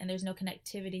characters and there's no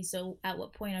connectivity. So at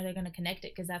what point are they going to connect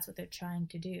it? Because that's what they're trying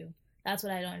to do. That's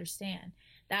what I don't understand.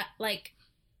 That, like,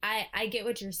 I get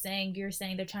what you're saying. You're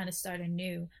saying they're trying to start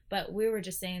anew, but we were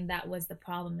just saying that was the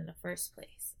problem in the first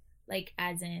place. Like,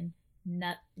 as in,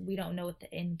 we don't know what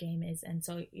the end game is, and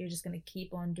so you're just going to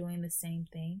keep on doing the same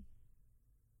thing.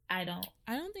 I don't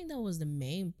think that was the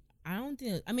main...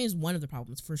 it's one of the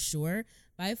problems for sure,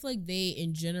 but I feel like they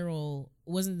in general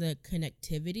wasn't the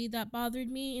connectivity that bothered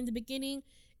me in the beginning.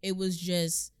 It was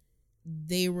just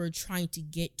they were trying to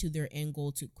get to their end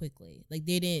goal too quickly. Like,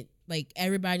 they didn't, like,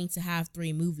 everybody needs to have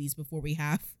 3 movies before we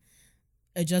have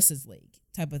a Justice League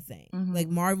type of thing. Like,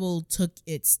 Marvel took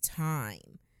its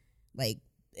time. Like,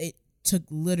 it took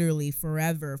literally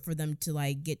forever for them to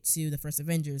like get to the first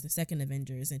Avengers, the second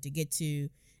Avengers, and to get to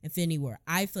Infinity War.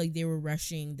 I feel like they were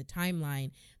rushing the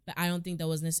timeline, but I don't think that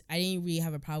was I didn't really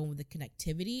have a problem with the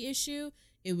connectivity issue.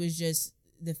 It was just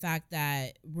the fact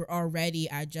that we're already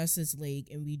at Justice League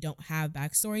and we don't have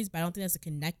backstories, but I don't think that's a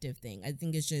connective thing. I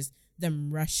think it's just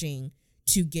them rushing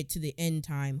to get to the end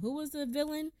time. Who was the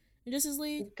villain in Justice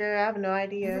League? Girl, I have no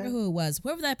idea. I forget who it was.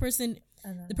 Whoever that person,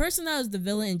 the person that was the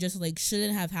villain in Justice League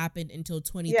shouldn't have happened until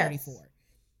 2034. Yes.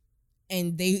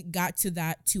 And they got to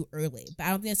that too early. But I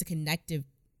don't think that's a connective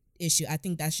issue. I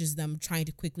think that's just them trying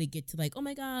to quickly get to like, oh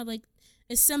my God, like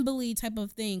assembly type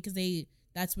of thing, because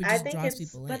that's what just draws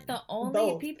people in. But the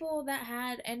only people that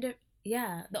had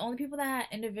the only people that had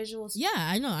individuals. Yeah,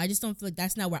 I know. I just don't feel like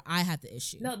that's not where I had the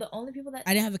issue. No, the only people that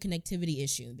I didn't have a connectivity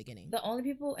issue in the beginning. The only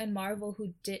people in Marvel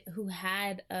who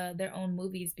had their own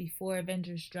movies before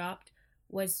Avengers dropped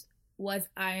was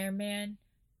Iron Man,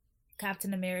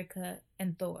 Captain America,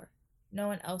 and Thor. No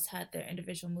one else had their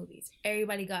individual movies.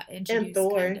 Everybody got introduced. And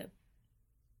Thor. Kind of.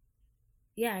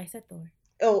 Yeah, I said Thor.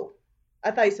 Oh,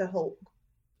 I thought you said Hulk.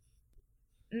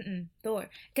 Thor.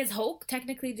 Because Hulk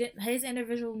technically his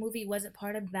individual movie wasn't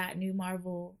part of that new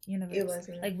Marvel universe. It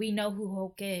wasn't. Like, we know who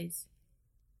Hulk is.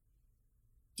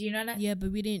 Do you know that? Yeah,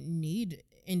 but we didn't need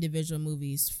individual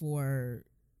movies for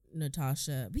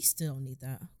Natasha. We still don't need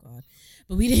that. Oh God.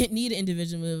 But we didn't need an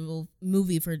individual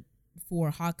movie for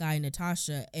Hawkeye and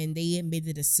Natasha, and they made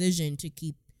the decision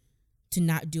to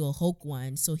not do a Hulk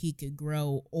one so he could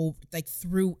grow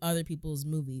through other people's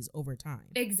movies over time.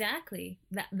 Exactly.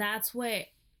 That's what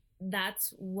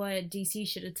DC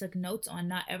should have took notes on.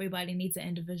 Not everybody needs an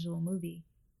individual movie.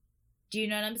 Do you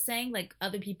know what I'm saying? Like,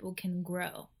 other people can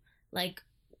grow, like,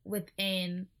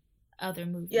 within other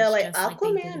movies. Yeah, like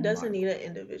Aquaman doesn't need an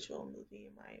individual movie,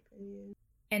 in my opinion.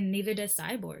 And neither does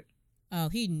Cyborg.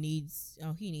 He needs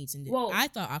individual. I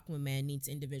thought Aquaman needs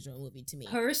individual movie to me.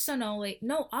 Personally,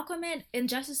 no, Aquaman in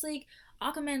Justice League,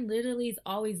 Aquaman literally is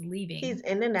always leaving. He's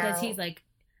in and out. Because he's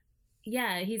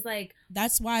like...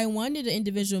 That's why I wanted an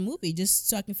individual movie, just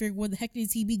so I can figure where the heck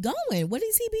is he be going? What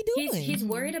is he be doing? He's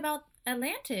worried about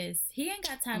Atlantis. He ain't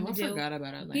got time to do... I forgot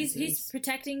about Atlantis. He's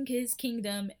protecting his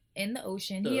kingdom in the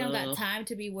ocean. He don't got time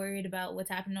to be worried about what's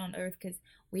happening on Earth, because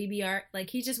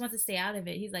he just wants to stay out of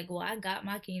it. He's like, well, I got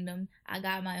my kingdom. I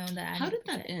got my own that I How did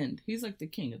that end? He's like the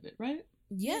king of it, right?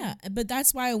 Yeah, but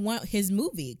that's why I want his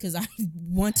movie, because I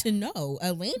want to know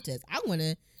Atlantis. I want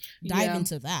to dive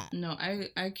into that. No,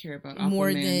 I care about More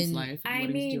Aquaman's than- life. I what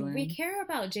he's mean, doing. we care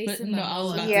about But Jason no, I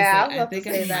was Momoa. about Yeah, I was to say, I about think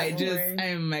to say that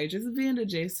I might just be into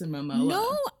Jason Momoa.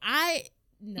 No,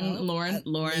 Lauren,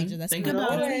 Major, that's think not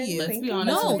about Lauren, it. Let's think be about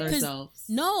honest it. with ourselves.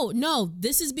 No,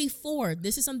 this is before.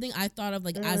 This is something I thought of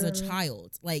like as a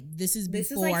child. Like this is This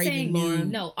before is like I saying, even knew.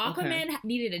 no, Aquaman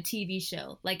needed a TV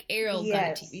show. Like Arrow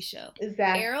got a TV show.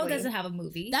 Exactly. Arrow doesn't have a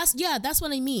movie. That's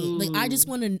what I mean. Like I just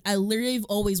want to. I literally have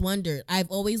always wondered. I've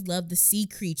always loved the sea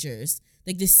creatures,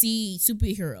 like the sea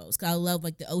superheroes. Cause I love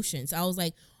like the ocean. So I was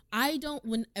like, I don't.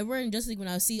 Whenever in Justice League, when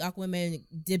I see Aquaman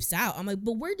dips out, I'm like,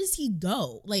 but where does he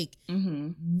go? Like,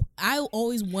 I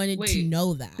always wanted to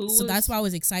know that. So that's why I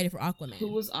was excited for Aquaman. Who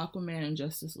was Aquaman in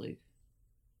Justice League?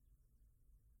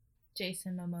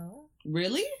 Jason Momoa.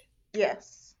 Really?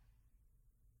 Yes.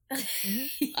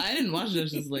 I didn't watch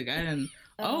Justice League. I didn't.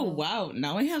 Oh wow!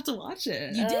 Now I have to watch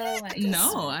it. You did? Oh my God.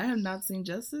 No, I have not seen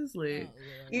Justice League.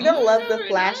 You're gonna love The Right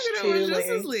Flash now I too. gotta watch Like,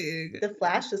 Justice League. The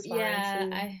Flash is fine Yeah,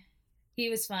 too. he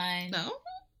was fine. No.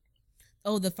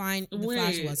 Oh, the Flash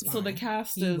was fine. So the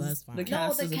cast He is was fine. the No,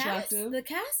 cast the is cast. attractive. The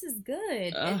cast is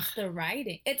good. Ugh. It's the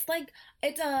writing. It's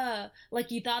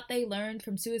like you thought they learned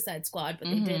from Suicide Squad, but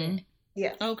they Mhm. didn't.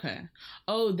 Yes. Okay.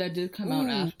 Oh, that did come out Ooh.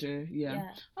 after.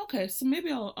 Yeah. Okay, so maybe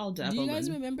I'll dabble. Do you guys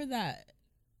in. remember that?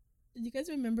 Do you guys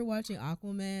remember watching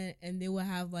Aquaman and they would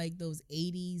have like those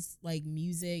 80s like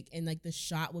music and like the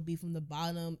shot would be from the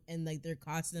bottom and like their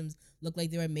costumes look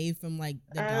like they were made from like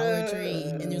the Dollar Tree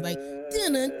and you're like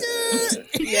dun-dun-dun.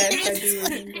 Yes, I do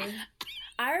remember.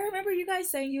 I remember you guys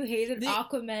saying you hated The-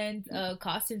 Aquaman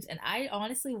costumes, and I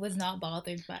honestly was not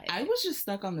bothered by it. I was just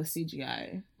stuck on the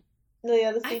CGI. No,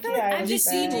 yeah, the I CGI. feel like I've was just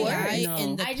seen bad. worse. No.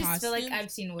 in the I just feel like costumes? I've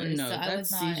seen worse, No, so I that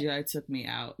was not. CGI took me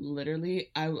out.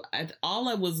 Literally, I all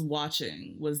I was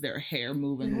watching was their hair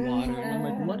move in the water, and I'm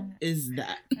like, what is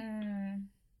that? Mm.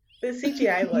 The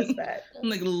CGI was bad. I'm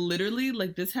like, literally,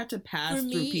 like this had to pass For through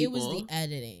me, people. it was the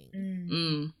editing.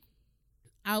 Mm.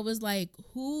 I was like,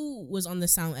 who was on the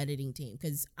sound editing team?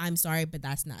 Because I'm sorry, but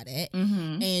that's not it.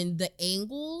 Mm-hmm. And the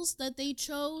angles that they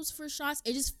chose for shots,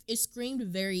 it screamed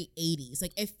very 80s.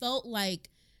 Like it felt like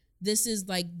this is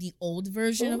like the old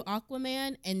version of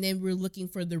Aquaman, and then we're looking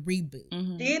for the reboot.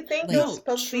 Mm-hmm. Do you think Like, it was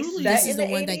supposed to be truly, set This in is the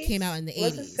the one 80s? that came out in the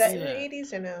Was it 80s. set in Yeah. the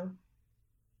 80s or no?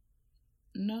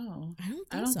 No, I don't think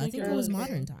I don't so. I think think it it was was.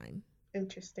 modern time.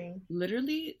 Interesting.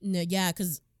 literally. No, yeah,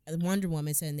 because Wonder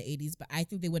Woman said in the 80s, but I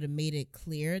think they would have made it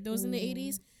clear that was in the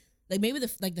 80s. Like maybe the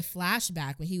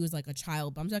flashback when he was like a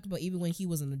child, but I'm talking about even when he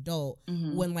was an adult,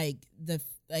 Mhm. when like the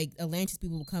Atlantis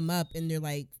people will come up and they're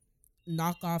like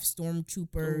knockoff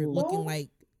stormtrooper Ooh. looking like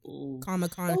Ooh,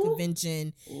 Comic-Con Ooh.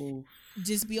 convention, ooh.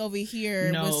 just be over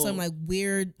here No. with some like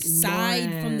weird side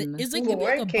from Lauren. the. It's like it'd be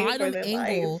like Lauren a came for bottom their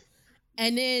angle, life.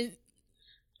 and then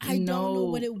I don't know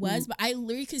what it No. was, but I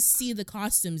literally could see the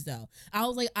costumes though. I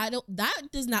was like, that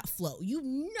does not flow. You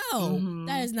know, Mhm.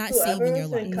 that is not Whoever saving your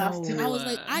was in life. costume. I was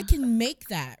like, I can make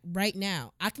that right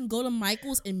now. I can go to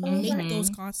Michael's and Oh make my-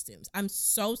 those costumes. I'm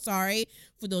so sorry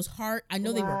for those hard. I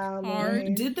know they Wow, were hard,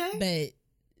 Lauren. Did they?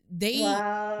 but they.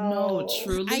 Wow. No,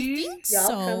 truly. I think Y'all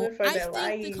so. coming for I their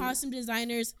think the lives. costume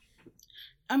designers.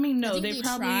 I mean, I no, think they they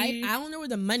probably tried. I don't know where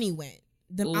the money went.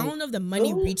 I Ooh. don't know if the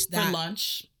money Ooh. reached for that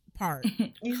lunch. part.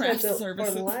 You Craft said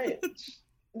services. for lunch.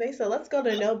 They said, let's go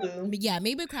to Nobu. But yeah,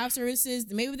 maybe craft services.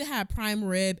 Maybe they had prime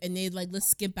rib, and they like let's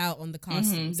skip out on the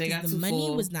costumes. They 'cause got the too money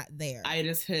full. was not there. I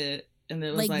just hit, and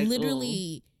it was like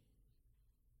literally,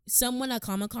 someone at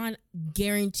Comic-Con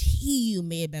guarantee you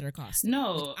made a better costume.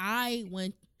 No. Like, I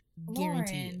went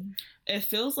guarantee you. Lauren. It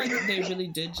feels like they really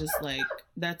did just like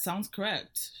that. Sounds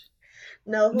correct.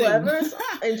 No, They- whoever's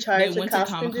in charge of went to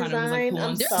costume Comic-Con and was like, design, who I'm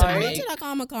wants They're to sorry. talented at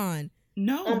Comic-Con.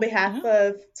 No, On behalf no.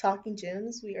 of Talking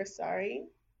Gems, we are sorry.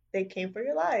 They came for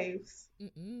your lives.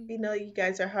 Mm-mm. We know you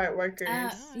guys are hard workers.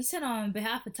 You said on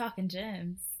behalf of Talking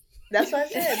Gems. That's what I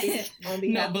said. On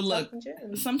behalf but of look, Talking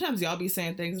Gems. sometimes y'all be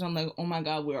saying things, and I'm like, oh my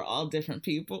god, we're all different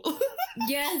people.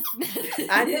 Yes.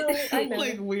 I know.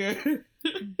 Like we're.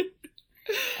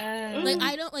 Like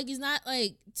I don't like. It's not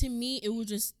like to me. It was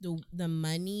just the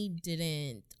money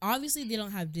didn't. Obviously, they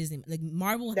don't have Disney. Like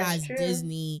Marvel That's has true.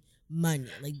 Disney money.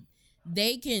 Like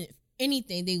they can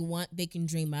anything they want. They can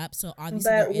dream up. So obviously,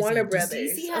 But there is Warner a Dis-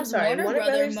 Brothers. DC I'm has sorry, Warner Warner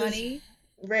Brother Brothers is money.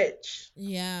 rich.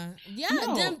 Yeah.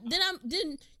 No.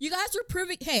 Then you guys were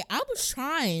perfect. Hey, I was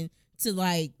trying to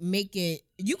like make it.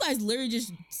 You guys literally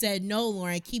just said no,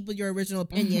 Lauren. Keep with your original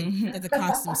opinion that the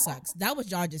costume sucks. That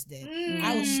was y'all just did.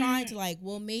 I was trying to like,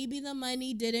 well, maybe the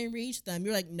money didn't reach them.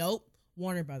 You're like, nope,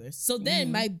 Warner Brothers. So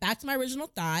then back to my original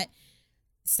thought,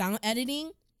 sound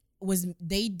editing, was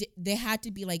they had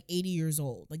to be like 80 years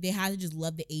old. Like they had to just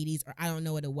love the 80s, or I don't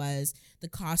know what it was. The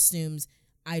costumes,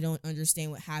 I don't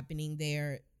understand what happening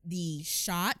there. The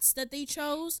shots that they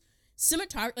chose, the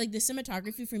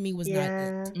cinematography for me was not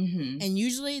it. And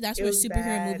usually that's where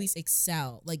superhero movies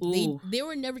excel. Like they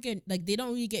were never get, like they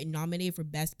don't really get nominated for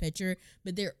best picture,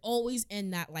 but they're always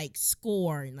in that like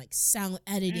score and like sound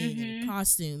editing and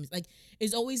costumes. Like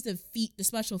it's always the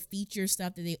special feature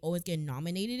stuff that they always get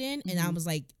nominated in. And I was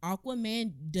like,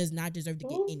 Aquaman does not deserve to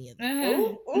get any of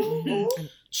that.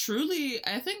 Truly,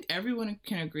 I think everyone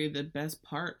can agree the best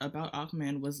part about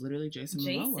Aquaman was literally Jason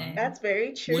Momoa. That's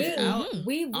very true.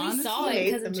 We saw it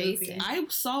because of Jason. I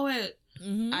saw it.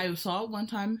 I saw it one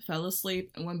time, fell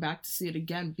asleep, and went back to see it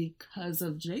again because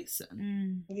of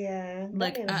Jason. Yeah,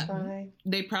 like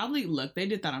they probably they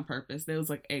did that on purpose. They was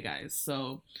like, "Hey guys,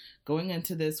 so going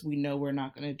into this, we know we're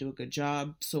not going to do a good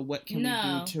job. So what can we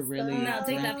do to really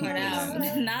take that part out?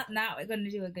 Not we're going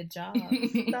to do a good job.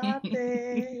 Stop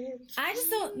it. I just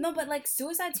don't know, but like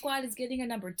Suicide Squad is getting a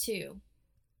number 2.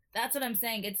 That's what I'm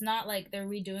saying. It's not like they're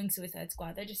redoing Suicide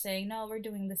Squad. They're just saying, no, we're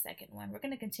doing the second one. We're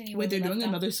going to continue. Wait, they're doing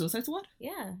another Suicide Squad?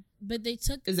 Yeah. But they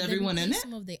took... Is everyone in it?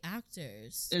 Some of the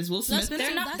actors. Is Will Smith in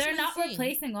it? They're not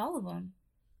replacing all of them.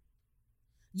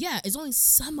 Yeah, it's only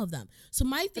some of them. So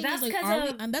my thing is like,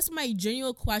 and that's my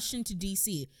genuine question to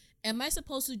DC. Am I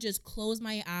supposed to just close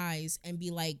my eyes and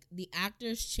be like, the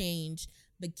actors changed,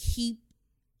 but keep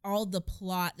all the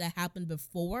plot that happened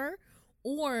before?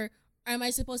 Or... am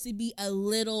I supposed to be a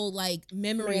little like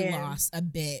memory loss a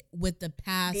bit with the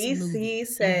past DC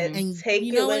movies? said, and take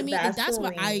you know it what with I mean? Vaseline. And that's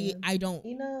what I don't.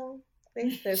 You know, they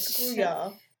said screw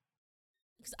y'all.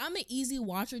 Because I'm an easy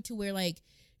watcher to where like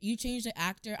you change the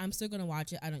actor, I'm still gonna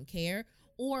watch it. I don't care.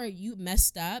 Or you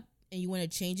messed up and you want to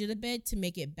change it a bit to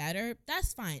make it better.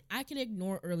 That's fine. I can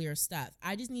ignore earlier stuff.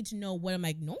 I just need to know what am I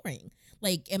ignoring.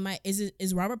 Like,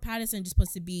 is Robert Pattinson just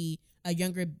supposed to be a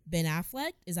younger Ben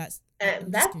Affleck? Is that...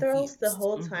 And that throws the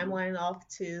whole timeline off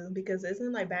too, because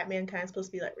isn't like Batman kind of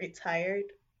supposed to be like retired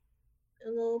a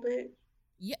little bit?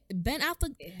 Yeah, Ben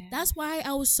Affleck. Yeah. That's why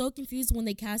I was so confused when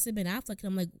they casted Ben Affleck.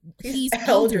 I'm like, he's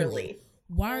elderly. elderly.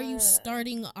 Why are you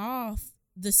starting off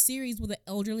the series with an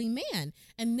elderly man,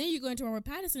 and then you're going to Robert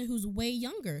Pattinson, who's way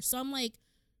younger? So I'm like,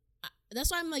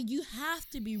 that's why I'm like, you have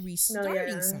to be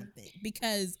restarting something,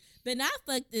 because Ben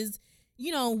Affleck is.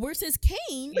 You know, versus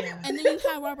Kane, and then you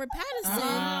have Robert Pattinson,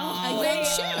 a young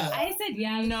sheriff. I said,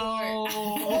 no.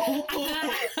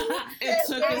 It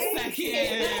took a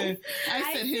second.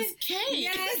 I said his Kane.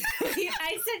 Yes.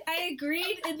 I said, I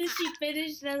agreed, and then she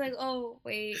finished, and I was like, oh,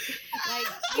 wait. Like,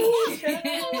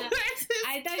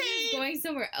 I thought he was going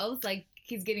somewhere else, like,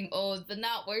 he's getting old, but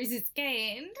not, where's his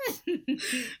Kane?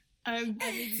 I'm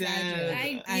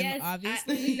exaggerating.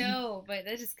 Obviously no, but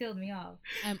that just killed me off.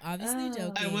 I'm obviously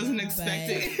joking. I wasn't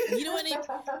expecting. You know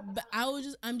what But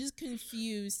I'm just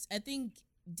confused. I think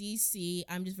DC.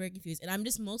 I'm just very confused, and I'm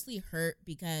just mostly hurt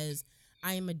because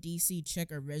I am a DC chick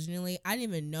originally. I didn't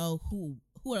even know who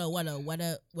what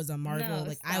was a Marvel. No,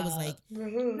 like stop. I was like,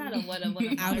 not a what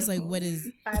a I was like, what is?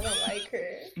 I don't like her.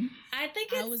 I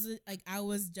think I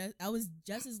was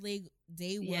Justice League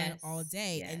day one all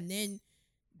day, and then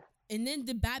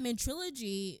the Batman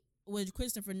trilogy with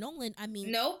Christopher Nolan. I mean,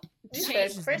 nope. Get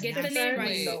the name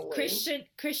right.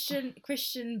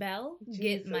 Christian Bell. Jesus.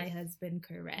 Get my husband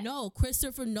correct. No,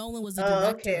 Christopher Nolan was the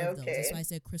director of those. That's why I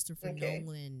said Christopher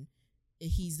Nolan.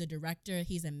 He's the director.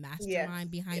 He's a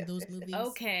mastermind behind those movies.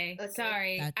 Okay.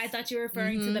 Sorry. I thought you were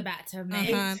referring to the Bathtub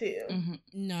Man. Me too.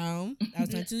 No, I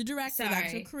was not to the director, the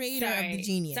actual creator of the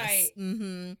genius.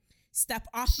 Sorry. Step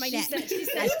off my neck. She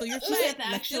said the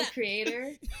actual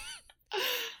creator.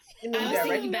 I was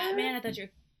thinking Batman. I thought you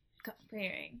were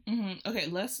comparing. Okay,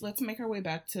 let's make our way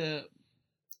back to.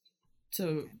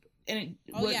 You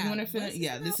want to finish?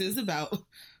 Yeah, this is about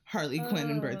Harley Quinn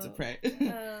and Birds of Prey.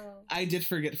 I did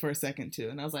forget for a second too,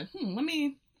 and I was like,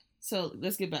 So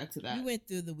let's get back to that. You went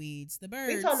through the weeds. The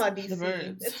birds. We talking about DC. The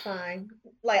birds. It's fine.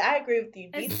 Like I agree with you.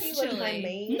 DC was my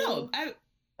main. No,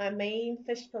 my main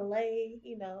fish fillet.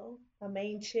 You know, my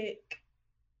main chick.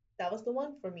 That was the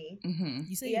one for me.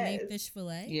 You say you made fish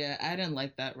fillet? Yeah, I didn't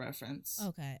like that reference.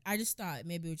 Okay, I just thought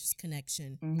maybe it was just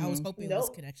connection. I was hoping it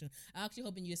was connection. I was actually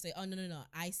hoping you would say, "Oh no,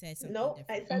 I said something." Nope,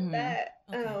 different. I said that.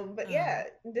 Okay. But yeah,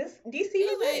 this DC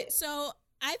anyway, was it. So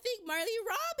I think Marley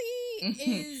Robbie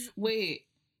is. Wait.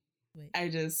 I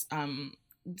just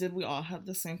did we all have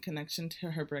the same connection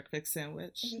to her breakfast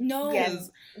sandwich? No.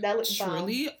 Yes, that was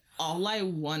truly all I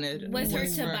wanted was her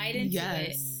to bite into it.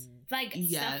 Yes. Like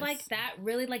stuff like that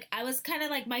really, like I was kind of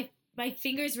like my my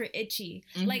fingers were itchy.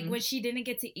 Mhm. Like when she didn't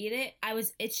get to eat it, I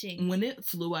was itching. When it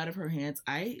flew out of her hands,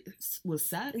 I was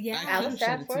sad. Yeah. I was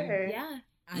sad for her. Yeah.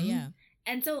 Yeah.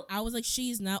 And so I was like,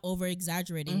 she's not over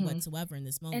exaggerating Mhm. whatsoever in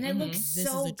this moment. and it Mhm. looks This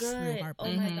so is a true good. Oh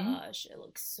heartbreak. my Mhm. gosh, it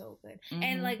looks so good. Mhm.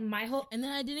 And like my whole And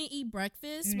then I didn't eat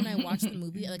breakfast when I watched the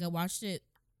movie. Like I watched it.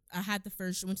 I had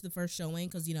went to the first showing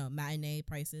because matinee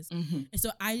prices. Mhm. And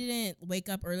so I didn't wake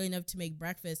up early enough to make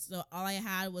breakfast. So all I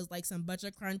had was like some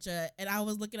butcher cruncher, and I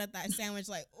was looking at that sandwich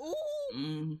like, ooh,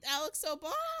 Mm. that looks so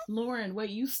bomb. Lauren, wait,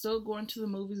 you still going to the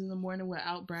movies in the morning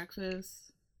without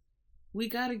breakfast? We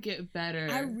gotta get better.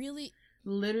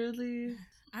 Literally.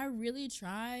 I really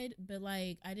tried, but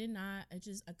like I did not.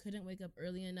 I couldn't wake up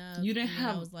early enough. You didn't and then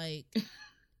have- I was like,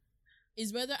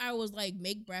 it's whether I was like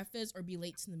make breakfast or be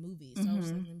late to the movie. So I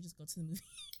was like, let me just go to the movie.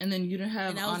 And then you didn't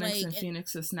have And I was Onyx like- and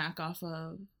Phoenix to snack off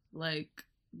of. Like,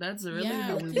 that's really Yeah,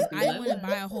 how we because I live. went and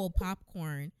buy a whole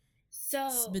popcorn.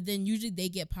 so But then usually they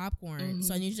get popcorn,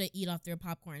 so I Mhm. usually eat off their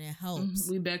popcorn. And it helps.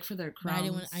 We beg for their But I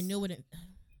crumbs. didn't. I know what it.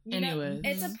 you know, Anyways.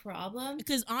 it's a problem.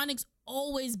 Because Onyx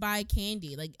always buy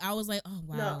candy. Like I was like, oh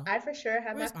wow. No, I for sure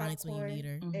had Where's my Onyx when you popcorn need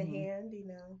her? in Mhm.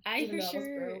 hand, I even for though I was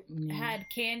sure broke. Yeah. had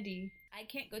candy. I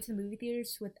can't go to the movie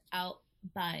theaters without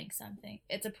buying something.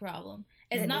 It's a problem.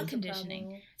 It's It not is a conditioning.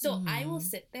 problem. So I will Mhm.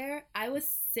 sit there. I will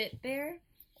sit there,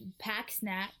 pack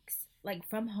snacks like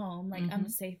from home. Like I'm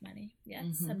Mhm. save money.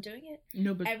 Yes, Mhm. I'm doing it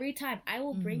No, but every time. I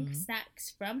will bring Mhm. snacks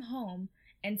from home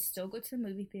and still go to the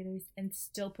movie theaters and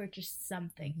still purchase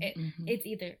something. Mhm. Mhm. It's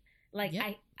either like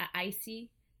Yep.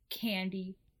 icy,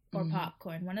 candy, or Mhm.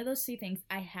 popcorn. One of those three things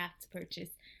I have to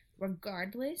purchase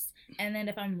regardless. And then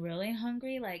if I'm really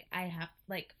hungry, like I have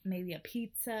like maybe a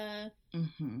pizza.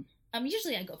 Mhm.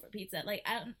 Usually I go for pizza. Like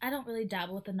I don't really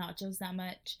dabble with the nachos that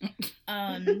much.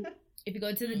 If you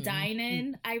go to the Mm.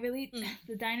 dine-in, Mm.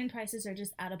 the dine-in prices are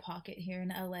just out of pocket here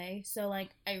in LA. So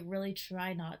like I really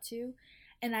try not to.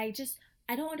 And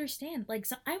I don't understand. Like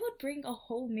so I would bring a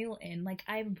whole meal in. Like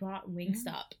I brought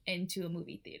Wingstop into a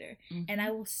movie theater Mhm. and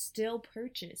I will still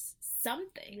purchase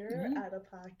something. You're Mhm. out of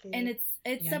pocket. And it's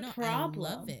Yeah, a no, problem.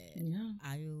 I love it. Yeah.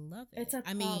 I love it. It's a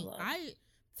I mean, problem.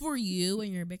 for you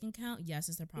and your bank account, yes,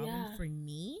 it's a problem. Yeah. For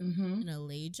me Mhm. and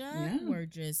Elijah, Yeah. we're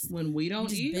just When we we don't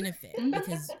just eat, benefit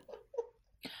Mhm.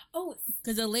 Oh,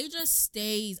 because Elijah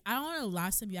stays. I don't know the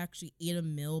last time you actually ate a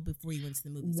meal before you went to the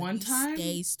movies. One we time,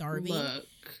 stay starving look,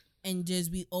 and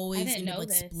just we always didn't end up know like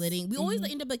this. splitting. We always Mhm.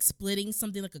 like, end up like splitting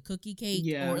something like a cookie cake,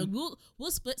 Yeah. or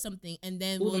we'll split something and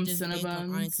then Ooh, we'll them just bank on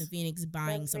Cinnabons. Onyx and Phoenix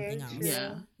buying That's very something else. true.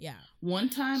 yeah. Yeah. One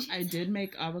time I did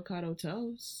make avocado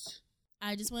toast.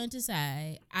 I just wanted to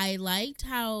say I liked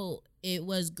how it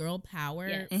was girl power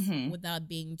Yes. Mhm. without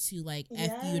being too like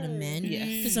F you to men. Yes.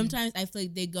 Because sometimes I feel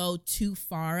like they go too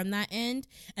far on that end,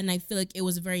 and I feel like it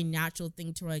was a very natural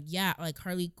thing to like, yeah, like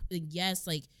Harley, like, yes,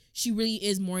 like she really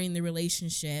is mourning the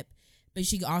relationship, but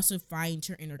she could also find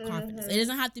her inner confidence. It Mhm.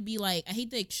 doesn't have to be like, I hate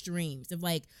the extremes of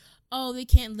like, oh, they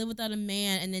can't live without a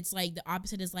man, and it's like the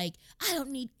opposite is like, I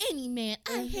don't need any man,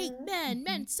 I hate Mhm.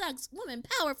 men sucks, woman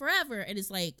power forever, and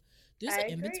it's like there's I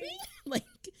an in agree. between,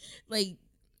 like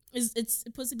it's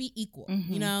supposed to be equal, Mhm.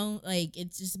 you know, like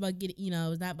it's just about getting, you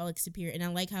know, it's not about like superior. And I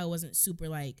like how it wasn't super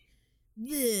like,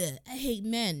 "Ugh, I hate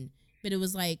men," but it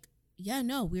was like, yeah,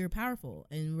 no, we're powerful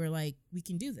and we're like, we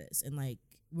can do this, and like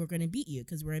we're gonna beat you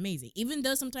because we're amazing. Even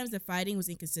though sometimes the fighting was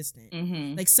inconsistent,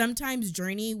 Mm-hmm. like sometimes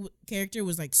Journey character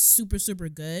was like super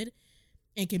good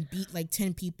and can beat like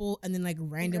 10 people, and then like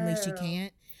randomly she Girl.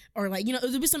 can't, or like, you know,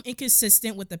 there was some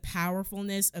inconsistent with the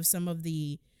powerfulness of some of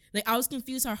the, like I was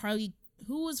confused how Harley,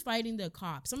 who was fighting the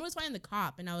cop, someone was fighting the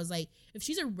cop, and I was like, if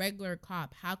she's a regular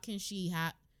cop, how can she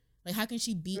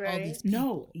beat all Right. these people?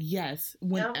 No, yes.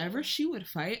 Whenever No. she would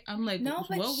fight, I'm like, No,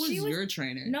 but what was she was- your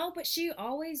trainer? No, but she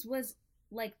always was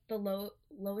like the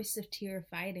lowest of tier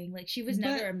fighting. Like she was But-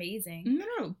 never amazing.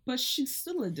 No, but she's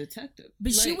still a detective.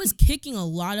 But she Like, was kicking a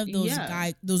lot of those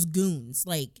Yeah. those goons.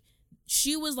 Like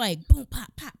she was like boom,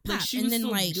 pop, pop, Like, pop, she and was then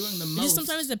still like doing the just most.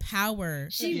 sometimes the power.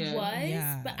 She Yeah. was,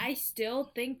 Yeah. but I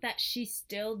still think that she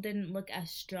still didn't look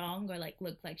as strong or like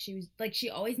look like she was like she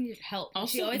always needed help. She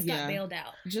Also, always yeah. got bailed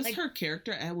out. just like- her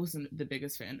character. I wasn't the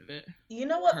biggest fan of it. You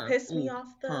know what Her. pissed me Ooh, off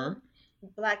though? her.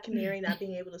 Black Canary not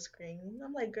being able to scream.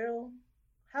 I'm like, girl,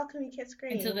 how come you can't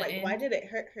scream? Until the Like, why end. did it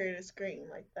hurt her to scream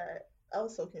like that? I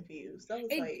was so confused. I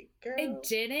was It- like, girl. It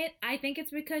didn't. I think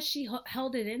it's because she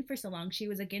held it in for so long. She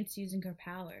was against using her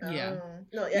power. Yeah.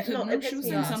 No, Because no, remember it she pissed was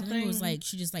me in off. So then it was something- like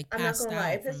she just like I'm not passed gonna lie,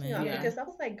 out it pissed from me it. off Yeah. because I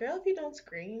was like, girl, if you don't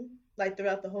scream like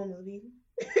throughout the whole movie,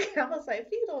 I was like, if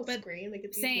you don't But scream, it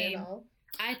could be same. off.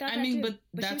 I thought. I that mean, too, but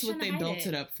she that's was what trying they to hide built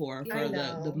it up for I the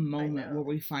know, I moment know. where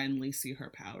we finally see her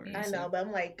power. I So, know, but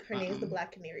I'm like, her name's the um,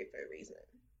 Black Canary for a reason.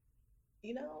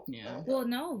 you know? Yeah. Well,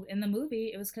 no, in the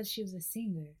movie, it was because she was a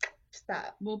singer.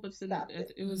 Stop. Well, but then Stop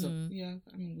it was a yeah.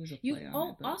 I mean, it was a play on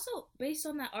it. But... Also, based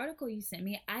on that article you sent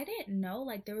me, I didn't know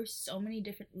like there were so many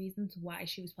different reasons why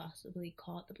she was possibly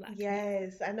called the Black Canary.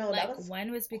 Yes, I know. Like, that was one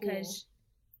was because,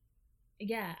 cool.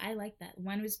 Yeah, I like that.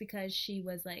 One was because she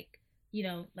was like, you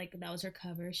know, like that was her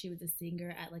cover. She was a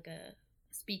singer at like a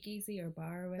speakeasy or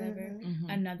bar or whatever. Mm-hmm.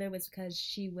 Another was because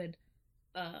she would,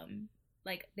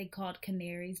 like they called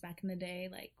canaries back in the day,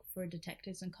 like for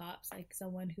detectives and cops, like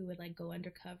someone who would like go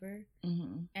undercover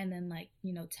and then like,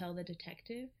 you know, tell the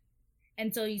detective.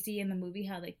 And so you see in the movie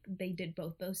how like they did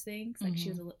both those things. Like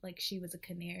she was a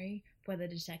canary for the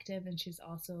detective, and she was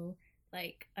also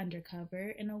like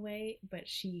undercover in a way, but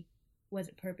she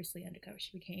wasn't purposely undercover.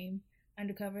 She became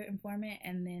undercover informant,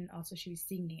 and then also she was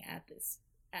singing at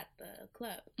the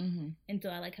club. And so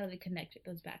I like how they connected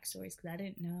those backstories, because I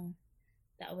didn't know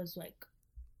that was like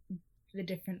the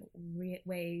different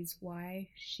ways why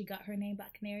she got her name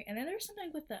Black Canary. And then there was something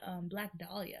with the Black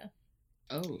Dahlia.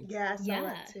 Oh yeah, I saw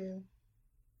that too.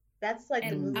 That's like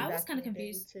and the movie. I was kind of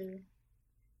confused too.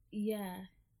 Yeah,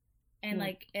 and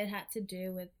like it had to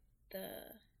do with the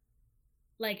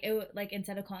like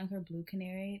instead of calling her Blue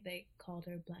Canary, they called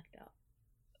her Black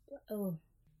Dahlia. Oh,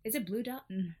 is it Blue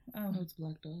Dahlia? Oh, it's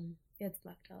Black Dahlia. Yeah, it's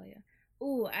Black Dahlia.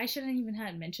 Oh, I shouldn't even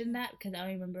have mentioned that, because I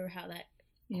don't remember how that.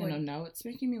 You know, now it's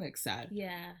making me like sad.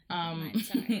 Yeah.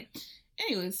 Sorry.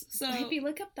 Anyways, so maybe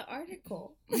look up the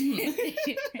article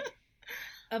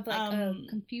of like a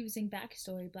confusing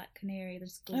backstory, Black Canary.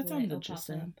 Just Google that sounds it,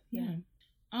 interesting. Yeah.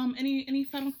 Any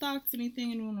final thoughts?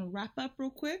 Anything you want to wrap up real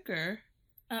quick, or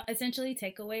essentially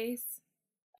takeaways?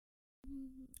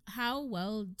 How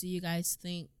well do you guys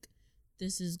think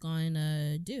this is going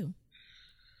to do?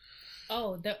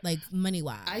 Oh, like money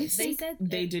wise, I think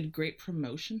they did great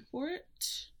promotion for it.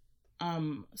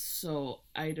 So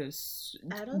I don't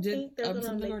think they're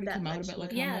gonna make already that come out much about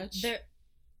like yeah, how much?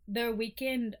 Their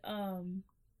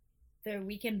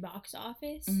weekend box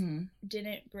office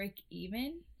didn't break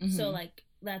even, so like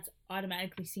that's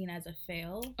automatically seen as a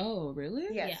fail. Oh, really?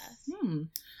 Yes. Yeah.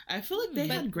 I feel like they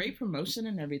had great promotion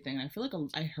and everything. I feel like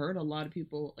I heard a lot of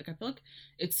people, like I feel like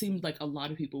it seemed like a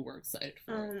lot of people were excited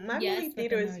for it. My movie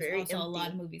theater is very also empty. A lot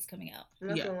of movies coming out. I'm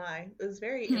not gonna lie, it was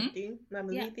very empty. My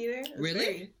movie theater was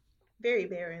really very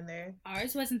bare in there.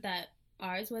 Ours wasn't that.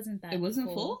 It wasn't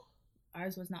full?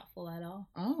 Ours was not full at all.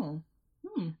 Oh.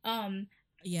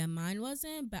 Yeah, mine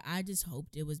wasn't, but I just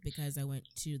hoped it was because I went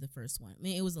to the first one. I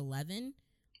mean, it was 11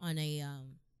 on a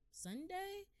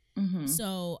Sunday.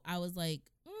 So I was like,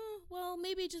 well,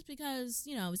 maybe just because,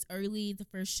 you know, it was early, the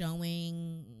first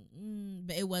showing.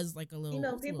 But it was like a little, you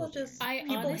know, people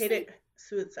honestly hated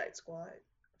Suicide Squad.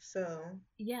 So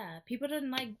yeah, people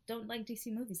don't like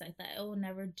DC movies like that. It will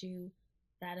never do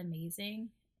that amazing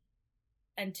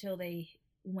until they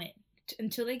win.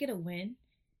 Until they get a win,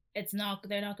 they're not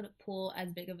going to pull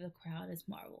as big of a crowd as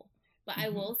Marvel. But I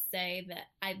will say that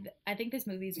I think this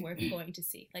movie is worth going to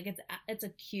see. Like it's a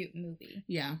cute movie.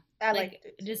 Yeah, I liked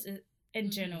it just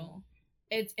in general.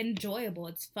 It's enjoyable.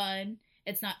 It's fun.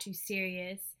 It's not too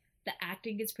serious. The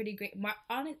acting is pretty great.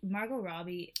 Margot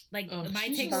Robbie, like my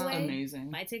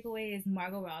takeaway is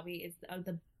Margot Robbie is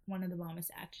one of the bombest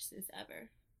actresses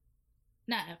ever.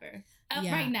 Not ever.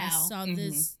 Right now. I saw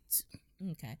this.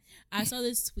 Okay, I saw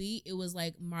this tweet. It was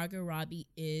like Margot Robbie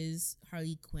is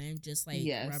Harley Quinn, just like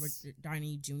Robert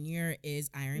Downey Jr.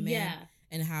 is Iron Man,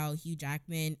 and how Hugh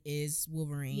Jackman is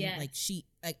Wolverine. Like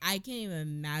I can't even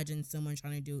imagine someone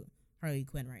trying to do Harley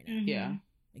Quinn right now. Yeah,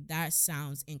 like that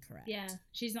sounds incorrect. Yeah,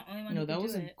 she's the only one. No, that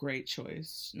was a great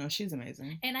choice. No, she's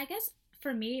amazing. And I guess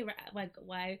for me, like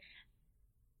why,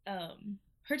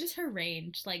 her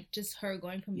range, like just her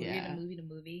going from movie to movie to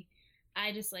movie.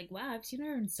 I just like, wow, I've seen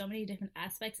her in so many different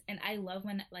aspects, and I love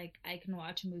when like I can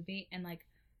watch a movie and like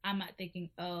I'm not thinking,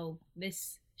 oh,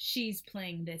 she's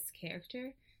playing this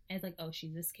character, and it's like, oh,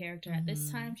 she's this character at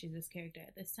this time, she's this character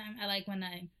at this time. I like when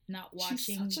I'm not watching.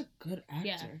 She's such a good actor.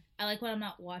 Yeah, I like when I'm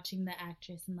not watching the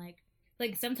actress, and like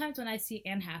sometimes when I see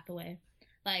Anne Hathaway,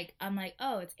 like I'm like,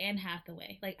 oh, it's Anne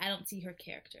Hathaway. Like I don't see her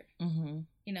character,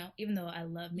 you know, even though I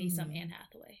love me some Anne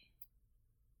Hathaway,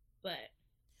 but.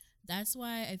 That's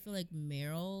why I feel like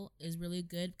Meryl is really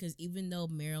good, because even though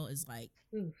Meryl is like,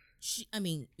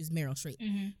 is Meryl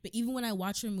Streep, but even when I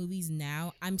watch her movies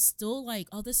now, I'm still like,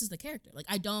 oh, this is the character. Like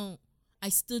I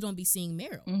still don't be seeing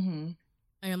Meryl, and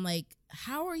I'm like,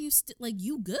 how are you still like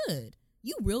you good?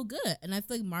 You real good, and I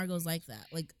feel like Margot's like that.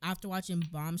 Like after watching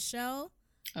Bombshell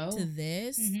to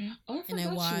this, and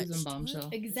I watched she was in Bombshell.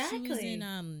 Exactly. She was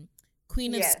in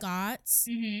Queen of Scots,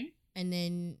 and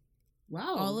then.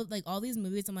 Wow. all these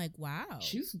movies, I'm like, wow.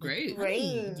 She's great.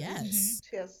 Great. Yes.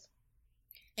 Yes.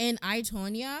 And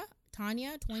Tonya.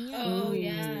 Oh,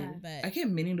 yeah. But I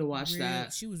kept meaning to watch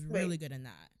that. She was really good in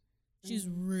that. She's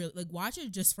really like, watch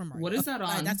it just for Margot. What is that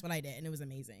on? That's what I did, and it was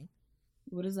amazing.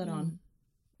 What is that on?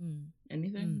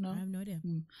 Anything? No, I have no idea.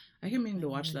 I kept meaning to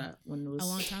watch that when it was a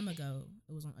long time ago.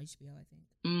 It was on HBO, I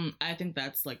think. I think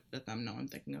that's like the thumbnail I'm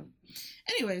thinking of.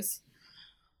 Anyways,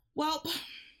 well,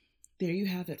 there you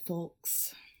have it,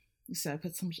 folks. You see, I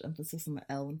put so much emphasis on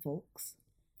the L in folks.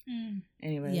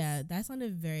 Anyways, yeah, that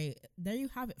sounded very. There you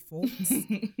have it, folks.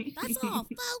 That's all,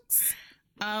 folks.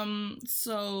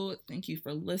 So thank you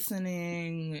for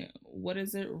listening. What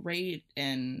is it? Rate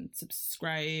and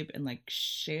subscribe and like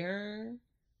share.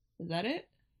 Is that it?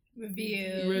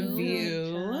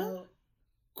 Review.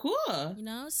 Cool. You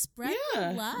know, spread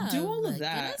the love. Do all of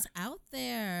that. Get us out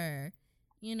there.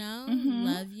 You know,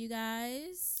 love you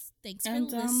guys. Thanks for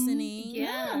listening.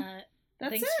 Yeah.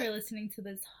 Thanks for listening to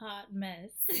this hot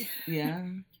mess. Yeah.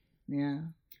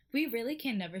 We really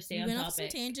can never stay on topic. topic. Off some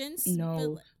tangents.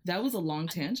 No, that was a long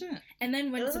tangent. And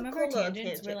then when some of our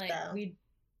tangents were like, though. we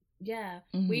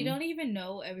don't even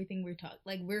know everything we're talking.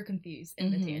 Like we're confused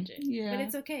in the tangent. Yeah, but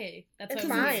it's okay. That's it's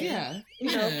fine. Yeah,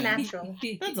 it's natural.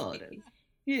 That's all it is.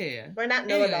 Yeah, we're not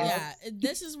know-it-alls. Yeah,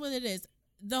 this is what it is.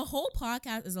 The whole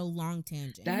podcast is a long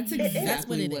tangent. That's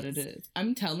exactly what it is.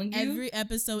 I'm telling you. Every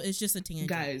episode is just a tangent.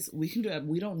 Guys, we can do it.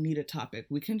 We don't need a topic.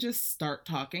 We can just start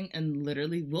talking and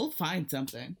literally we'll find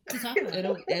something to talk about.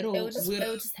 It'll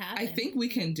just happen. I think we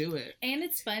can do it. And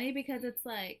it's funny because it's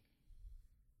like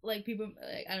people,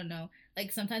 like, I don't know,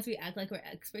 like sometimes we act like we're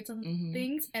experts on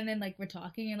things and then like we're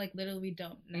talking and like literally we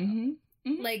don't know.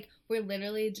 Like we're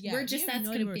literally we're just that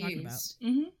confused.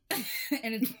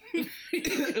 And it's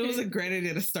it was a great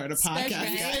idea to start a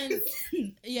podcast.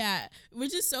 Yeah,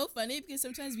 which is so funny because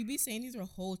sometimes we be saying these are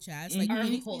whole chats, like we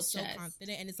need to be so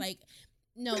confident, and it's like,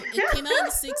 no, it came out in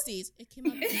the 60s. It came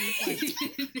out in the 80s.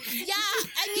 Yeah,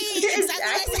 I mean, exactly what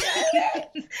I said.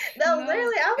 No,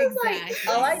 literally, I was like,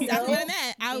 oh, I know. That's what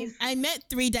I meant. I meant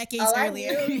 3 decades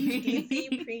earlier. I knew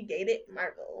DC predated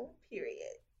Marvel,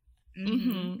 period.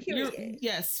 Period.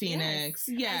 Yes, Phoenix.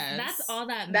 Yes. That's all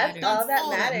that matters. That's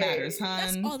all that matters, hon.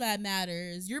 That's all that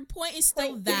matters. Your point is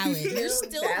still valid. You're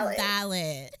still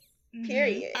valid.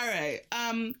 Period. All right.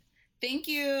 Thank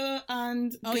you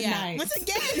and good night. Once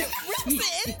again, we're supposed to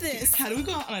end this. How do we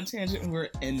go on a tangent when we're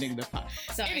ending the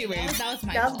podcast? So anyways, that was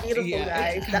my fault. That was beautiful,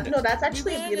 guys. That's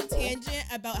actually beautiful. A tangent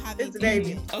about having it's very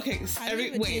beautiful. Okay,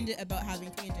 wait. About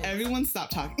having tangents. Everyone stop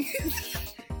talking.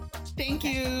 Thank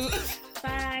you.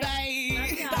 Bye.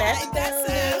 Bye. Bye. That's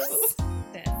it.